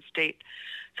church and state.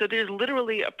 So there's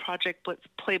literally a Project Blitz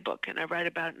playbook, and I write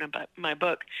about it in my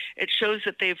book. It shows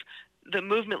that the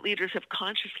movement leaders have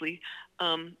consciously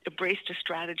embraced a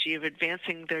strategy of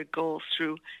advancing their goals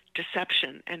through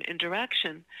deception and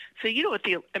indirection. So you know what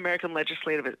the American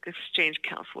Legislative Exchange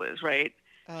Council is, right?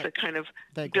 It's a kind of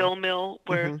bill mill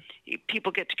where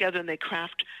people get together and they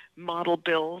craft model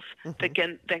bills that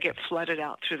get flooded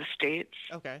out through the states.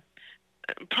 Okay.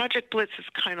 Project Blitz is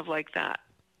kind of like that.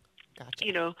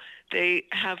 Gotcha. They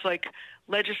have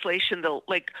legislation.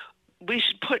 We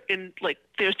should put in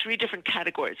there are 3 different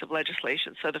categories of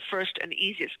legislation. So the first and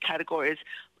easiest category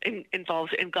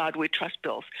involves "In God We Trust"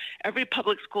 bills. Every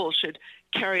public school should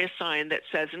carry a sign that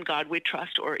says "In God We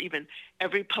Trust," or even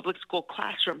every public school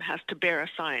classroom has to bear a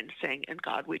sign saying "In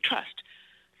God We Trust."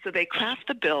 So they craft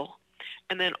the bill,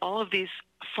 and then all of these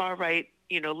far-right,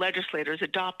 legislators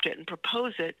adopt it and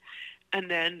propose it, and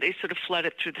then they sort of flood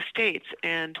it through the states.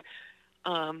 And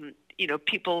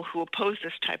people who oppose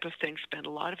this type of thing spend a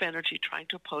lot of energy trying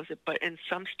to oppose it, but in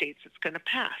some states it's going to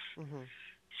pass.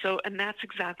 So, and that's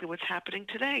exactly what's happening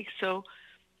today. So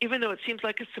even though it seems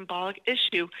like a symbolic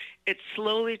issue, it's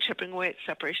slowly chipping away at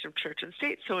separation of church and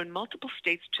state. So in multiple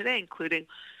states today, including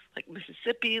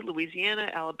Mississippi,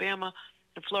 Louisiana, Alabama,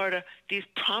 and Florida, these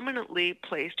prominently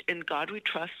placed "In God We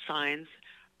Trust" signs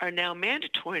are now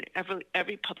mandatory in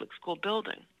every public school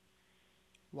building.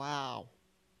 Wow.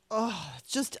 Oh,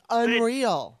 it's just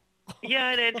unreal.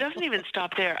 Yeah, and it doesn't even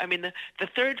stop there. I mean, the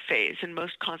third phase and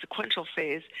most consequential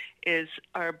phase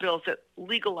are bills that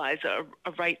legalize a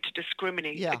right to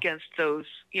discriminate against those,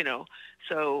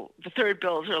 So the third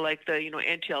bills are like the,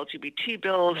 anti-LGBT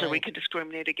bills, or we can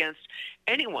discriminate against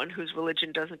anyone whose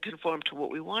religion doesn't conform to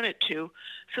what we want it to.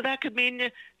 So that could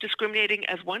mean discriminating,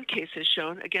 as one case has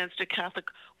shown, against a Catholic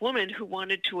woman who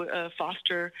wanted to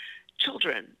foster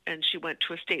children, and she went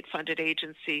to a state-funded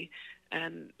agency,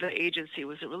 and the agency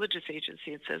was a religious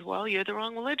agency, and says, "Well, you're the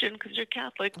wrong religion because you're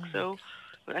Catholic." So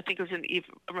I think it was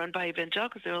run by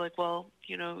evangelicals. They were like, "Well,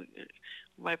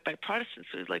 by Protestants."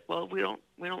 It was like, "Well, we don't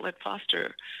let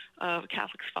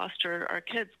Catholics foster our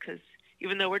kids because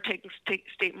even though we're taking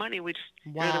state money, you're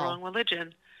the wrong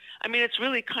religion." I mean, it's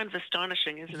really kind of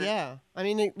astonishing, isn't it? Yeah. I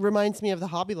mean, it reminds me of the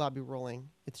Hobby Lobby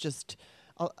ruling. It's just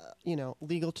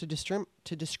legal to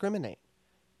discriminate.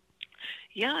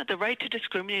 Yeah, the right to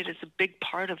discriminate is a big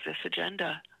part of this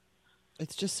agenda.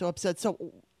 It's just so upset.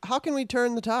 So how can we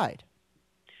turn the tide?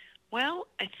 Well,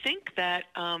 I think that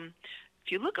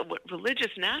if you look at what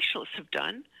religious nationalists have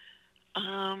done,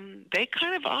 they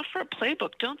kind of offer a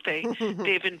playbook, don't they?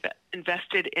 They've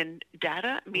invested in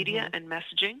data, media, and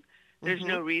messaging. There's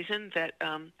no reason that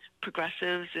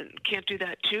progressives can't do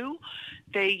that too.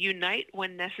 They unite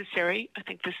when necessary. I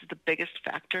think this is the biggest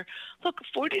factor. Look,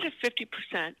 40 to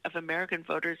 50% of American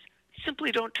voters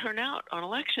simply don't turn out on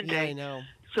election day. Yeah, I know.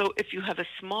 So if you have a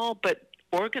small but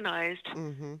organized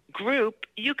group,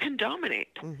 you can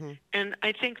dominate. And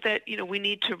I think that, we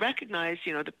need to recognize,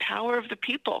 the power of the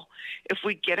people. If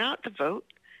we get out the vote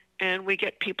and we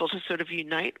get people to sort of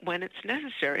unite when it's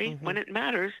necessary, when it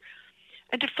matters,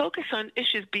 and to focus on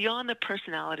issues beyond the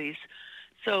personalities.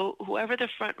 So whoever the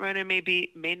front runner may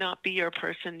not be your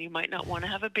person. You might not want to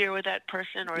have a beer with that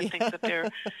person, or think that they're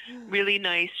really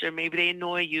nice, or maybe they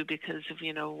annoy you because of,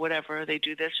 whatever, they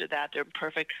do this or that, they're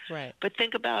perfect. Right. But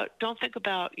don't think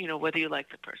about, whether you like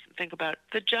the person. Think about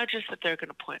the judges that they're going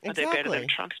to appoint. Are they better than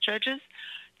Trump's judges?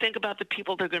 Think about the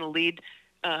people they're going to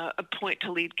appoint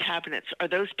to lead cabinets. Are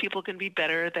those people going to be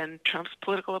better than Trump's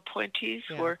political appointees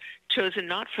who are chosen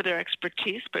not for their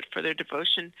expertise but for their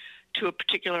devotion to a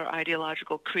particular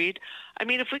ideological creed? I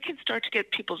mean, if we can start to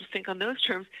get people to think on those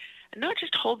terms and not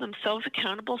just hold themselves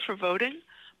accountable for voting,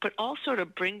 but also to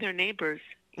bring their neighbors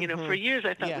You know, for years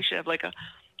I thought we should have like a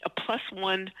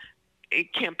 +1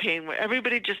 campaign where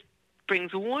everybody just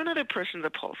brings one other person to the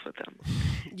polls with them.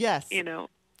 Yes. You know.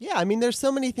 Yeah, I mean, there's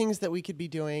so many things that we could be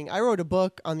doing. I wrote a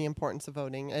book on the importance of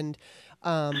voting, and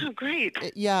Oh, great.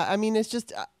 yeah, I mean, it's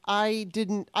just I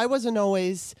wasn't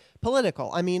always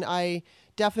political. I mean,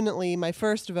 my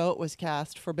first vote was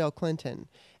cast for Bill Clinton,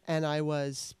 and I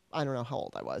don't know how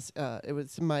old I was. It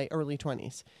was in my early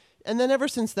 20s. And then ever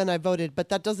since then I voted, but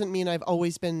that doesn't mean I've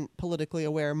always been politically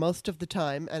aware most of the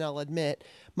time. And I'll admit,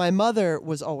 my mother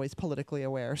was always politically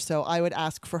aware. So I would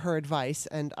ask for her advice,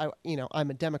 and I'm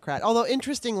a Democrat. Although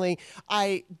interestingly,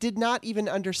 I did not even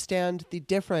understand the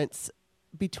difference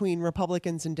between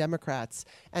Republicans and Democrats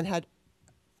and had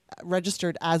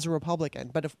registered as a Republican.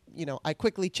 But I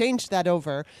quickly changed that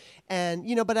over, and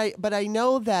but I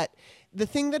know that the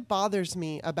thing that bothers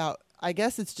me about, I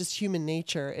guess it's just human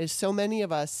nature, is so many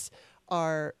of us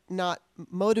are not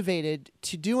motivated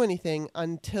to do anything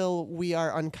until we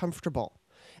are uncomfortable.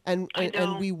 And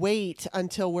we wait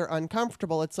until we're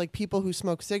uncomfortable. It's like people who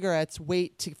smoke cigarettes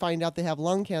wait to find out they have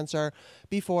lung cancer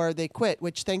before they quit,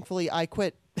 which thankfully I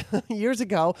quit years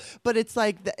ago. But it's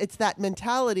like it's that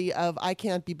mentality of I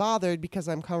can't be bothered because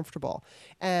I'm comfortable.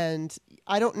 And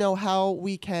I don't know how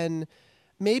we can.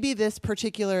 Maybe this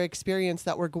particular experience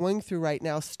that we're going through right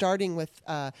now, starting with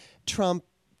Trump,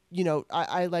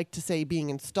 I like to say being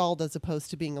installed as opposed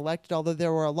to being elected, although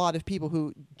there were a lot of people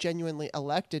who genuinely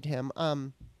elected him,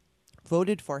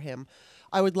 voted for him.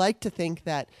 I would like to think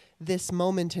that this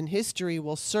moment in history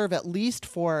will serve at least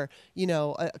for,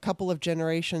 a couple of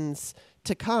generations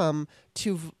to come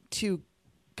to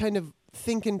kind of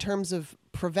think in terms of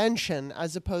prevention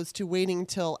as opposed to waiting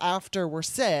till after we're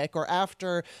sick or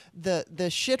after the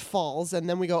shit falls and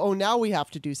then we go, oh, now we have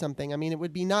to do something. I mean, it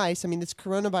would be nice. I mean, this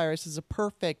coronavirus is a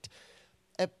perfect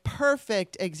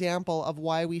example of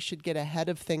why we should get ahead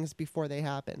of things before they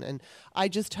happen. And I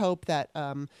just hope that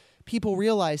people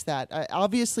realize that.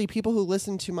 Obviously, people who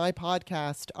listen to my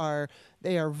podcast are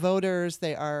voters,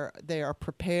 they are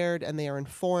prepared, and they are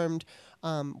informed.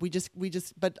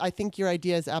 But I think your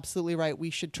idea is absolutely right.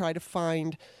 We should try to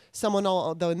find someone,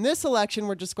 although in this election,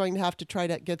 we're just going to have to try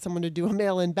to get someone to do a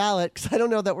mail-in ballot, because I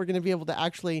don't know that we're going to be able to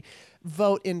actually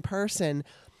vote in person.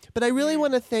 But I really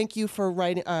want to thank you for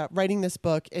writing this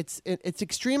book. It's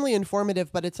extremely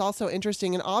informative, but it's also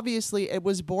interesting. And obviously, it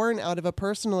was born out of a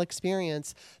personal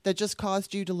experience that just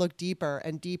caused you to look deeper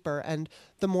and deeper. And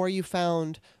the more you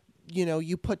found,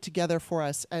 you put together for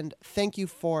us. And thank you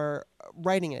for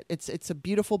writing it. It's a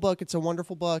beautiful book. It's a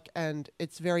wonderful book, and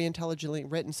it's very intelligently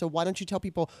written. So why don't you tell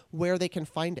people where they can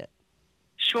find it?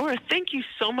 Sure. Thank you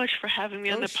so much for having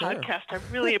me on the podcast. I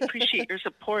really appreciate your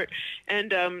support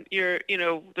and your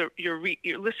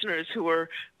listeners who are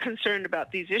concerned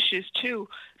about these issues too.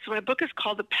 So my book is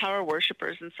called The Power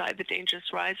Worshippers: Inside the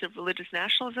Dangerous Rise of Religious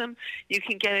Nationalism. You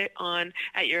can get it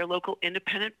at your local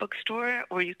independent bookstore,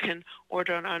 or you can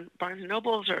order it on Barnes &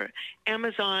 Nobles or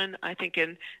Amazon. I think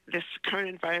in this current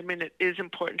environment, it is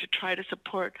important to try to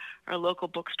support our local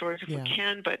bookstores if we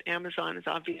can, but Amazon is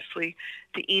obviously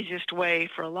the easiest way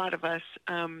for a lot of us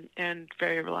and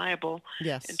very reliable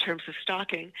in terms of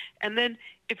stocking. And then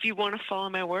if you want to follow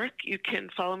my work, you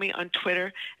can follow me on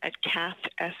Twitter at Kath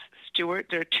S. Stewart.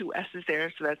 There are 2 S's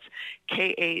there, so that's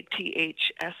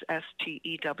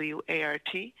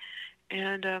KATHSSTEWART.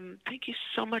 And thank you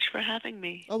so much for having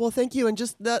me. Oh, well, thank you. And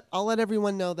just that, I'll let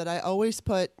everyone know that I always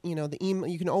put, the email.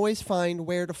 You can always find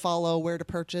where to follow, where to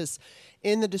purchase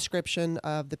in the description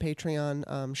of the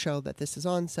Patreon show that this is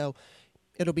on. So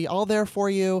it'll be all there for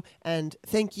you. And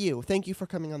thank you. Thank you for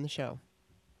coming on the show.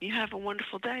 You have a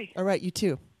wonderful day. All right, you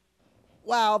too.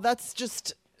 Wow, that's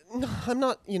just, I'm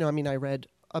not, I read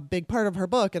a big part of her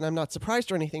book and I'm not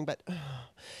surprised or anything, but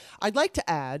I'd like to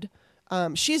add,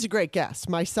 she's a great guest.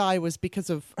 My sigh was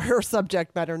because of her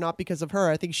subject matter, not because of her.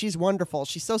 I think she's wonderful.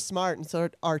 She's so smart and so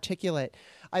articulate.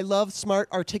 I love smart,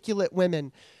 articulate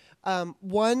women.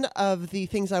 One of the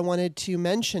things I wanted to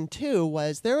mention too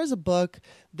was there is a book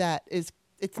that is,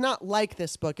 it's not like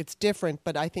this book, it's different,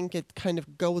 but I think it kind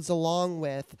of goes along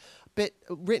with,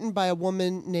 written by a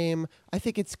woman named, I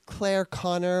think it's Claire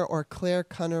Connor or Claire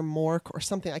Connor Mork or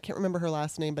something. I can't remember her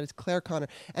last name, but it's Claire Connor.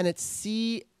 And it's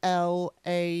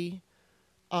CLAIRE,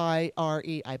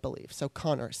 I believe. So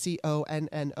Connor,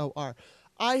 CONNOR.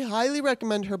 I highly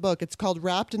recommend her book. It's called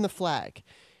Wrapped in the Flag.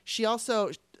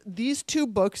 These 2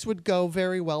 books would go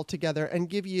very well together and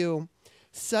give you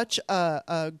such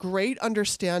a great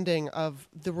understanding of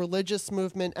the religious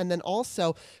movement. And then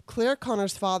also, Claire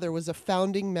Connor's father was a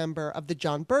founding member of the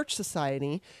John Birch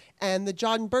Society, and the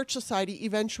John Birch Society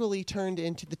eventually turned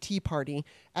into the Tea Party.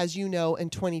 As you know, in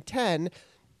 2010,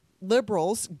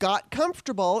 liberals got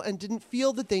comfortable and didn't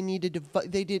feel that they needed to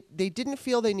they didn't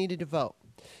feel they needed to vote.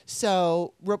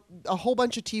 So a whole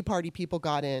bunch of Tea Party people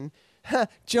got in.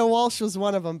 Joe Walsh was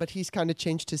one of them, but he's kind of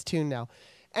changed his tune now.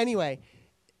 Anyway,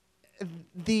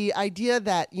 the idea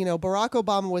that, Barack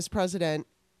Obama was president,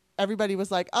 everybody was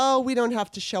like, oh, we don't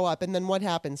have to show up. And then what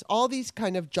happens? All these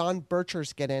kind of John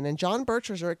Birchers get in, and John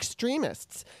Birchers are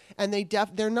extremists, and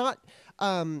they're not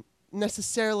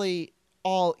necessarily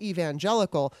all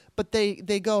evangelical, but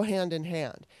they go hand in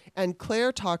hand. And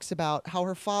Claire talks about how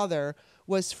her father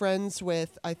was friends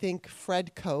with, I think,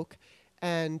 Fred Koch,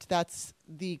 and that's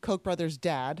the Koch brothers'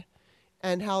 dad,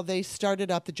 and how they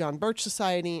started up the John Birch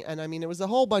Society. And I mean, it was a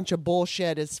whole bunch of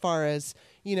bullshit as far as,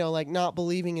 like not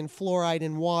believing in fluoride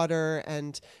in water.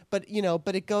 But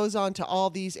it goes on to all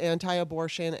these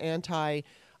anti-abortion,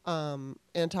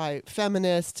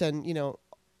 anti-feminists, and,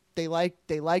 they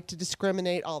like to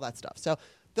discriminate, all that stuff. So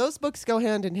those books go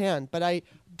hand in hand, but I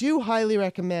do highly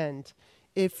recommend,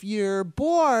 if you're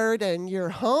bored and you're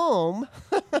home,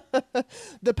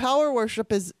 the Power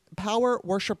Worshippers,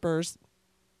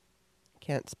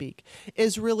 can't speak,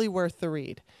 is really worth the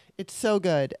read. It's so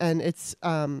good. And it's,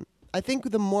 I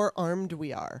think the more armed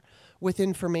we are with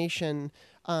information,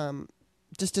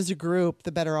 just as a group,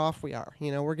 the better off we are.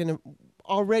 We're going to,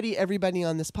 already everybody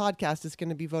on this podcast is going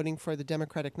to be voting for the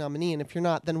Democratic nominee. And if you're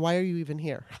not, then why are you even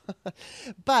here?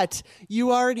 But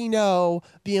you already know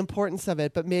the importance of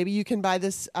it, but maybe you can buy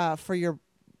this for your,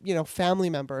 family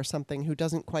member or something who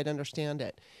doesn't quite understand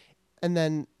it. And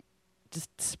then just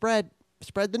spread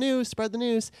the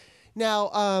news.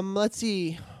 Now, let's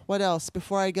see what else.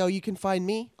 Before I go, you can find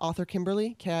me, Author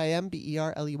Kimberly,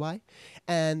 Kimberley,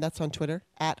 and that's on Twitter,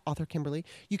 @AuthorKimberly.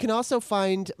 You can also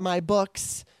find my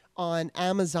books on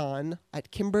Amazon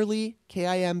at Kimberly,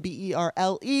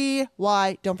 Kimberley.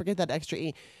 Don't forget that extra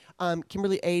E.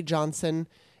 Kimberly A. Johnson.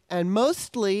 And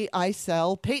mostly I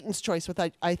sell Peyton's Choice, which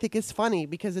I think is funny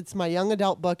because it's my young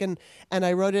adult book, and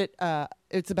I wrote it,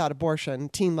 it's about abortion,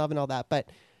 teen love and all that. But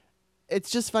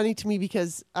it's just funny to me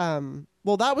because,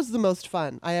 that was the most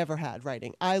fun I ever had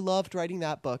writing. I loved writing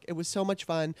that book. It was so much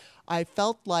fun. I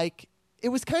felt like it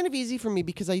was kind of easy for me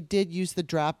because I did use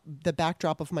the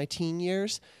backdrop of my teen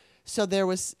years. So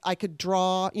I could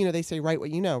draw, they say, write what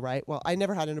you know, right? Well, I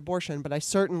never had an abortion, but I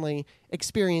certainly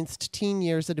experienced teen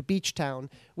years at a beach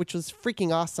town, which was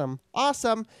freaking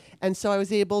awesome. And so I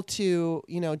was able to,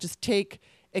 just take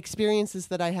experiences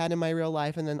that I had in my real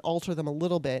life and then alter them a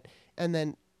little bit and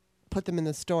then put them in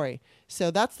the story. So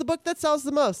that's the book that sells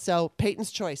the most. So Peyton's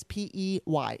Choice, Peyton.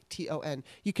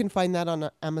 You can find that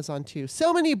on Amazon too.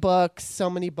 So many books.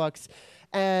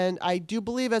 And I do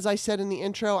believe, as I said in the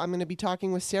intro, I'm going to be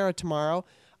talking with Sarah tomorrow.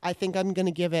 I think I'm going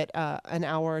to give it an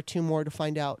hour or two more to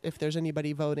find out if there's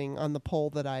anybody voting on the poll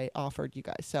that I offered you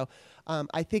guys. So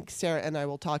I think Sarah and I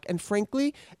will talk. And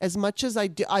frankly, as much as I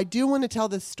do want to tell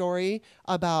this story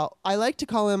about, I like to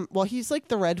call him, he's like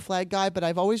the red flag guy, but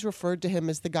I've always referred to him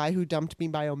as the guy who dumped me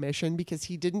by omission because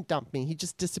he didn't dump me. He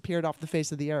just disappeared off the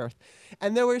face of the earth.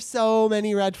 And there were so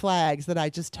many red flags that I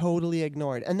just totally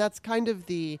ignored. And that's kind of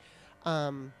the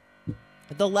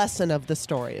lesson of the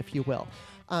story, if you will.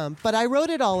 But I wrote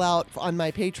it all out on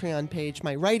my Patreon page,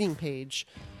 my writing page,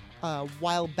 a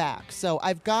while back. So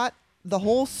I've got the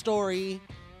whole story,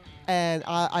 and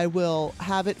I will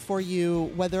have it for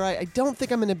you. Whether I don't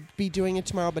think I'm going to be doing it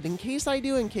tomorrow, but in case I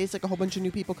do, in case like a whole bunch of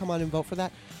new people come on and vote for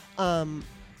that,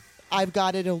 I've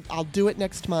got it. I'll do it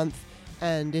next month,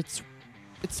 and it's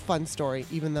a fun story,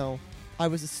 even though I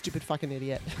was a stupid fucking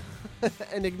idiot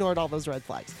and ignored all those red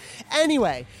flags.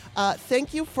 Anyway,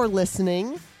 thank you for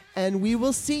listening. And we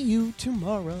will see you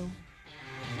tomorrow.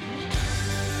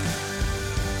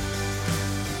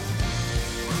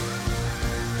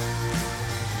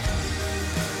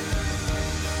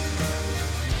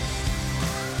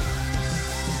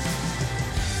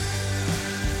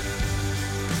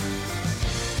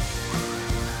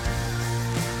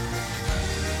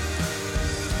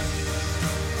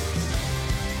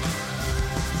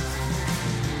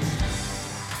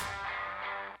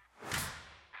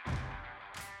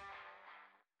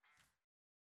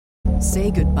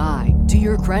 Say goodbye to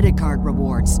your credit card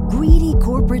rewards. Greedy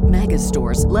corporate mega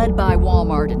stores, led by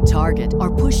Walmart and Target,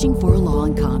 are pushing for a law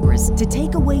in Congress to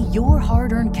take away your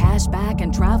hard-earned cash back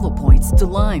and travel points to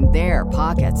line their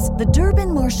pockets. The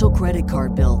Durbin-Marshall credit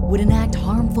card bill would enact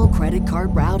harmful credit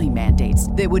card routing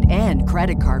mandates that would end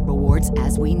credit card rewards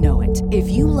as we know it. If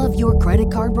you love your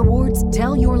credit card rewards,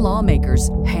 tell your lawmakers,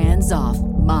 hands off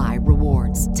my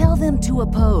rewards. Tell them to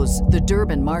oppose the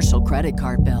Durbin-Marshall credit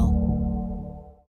card bill.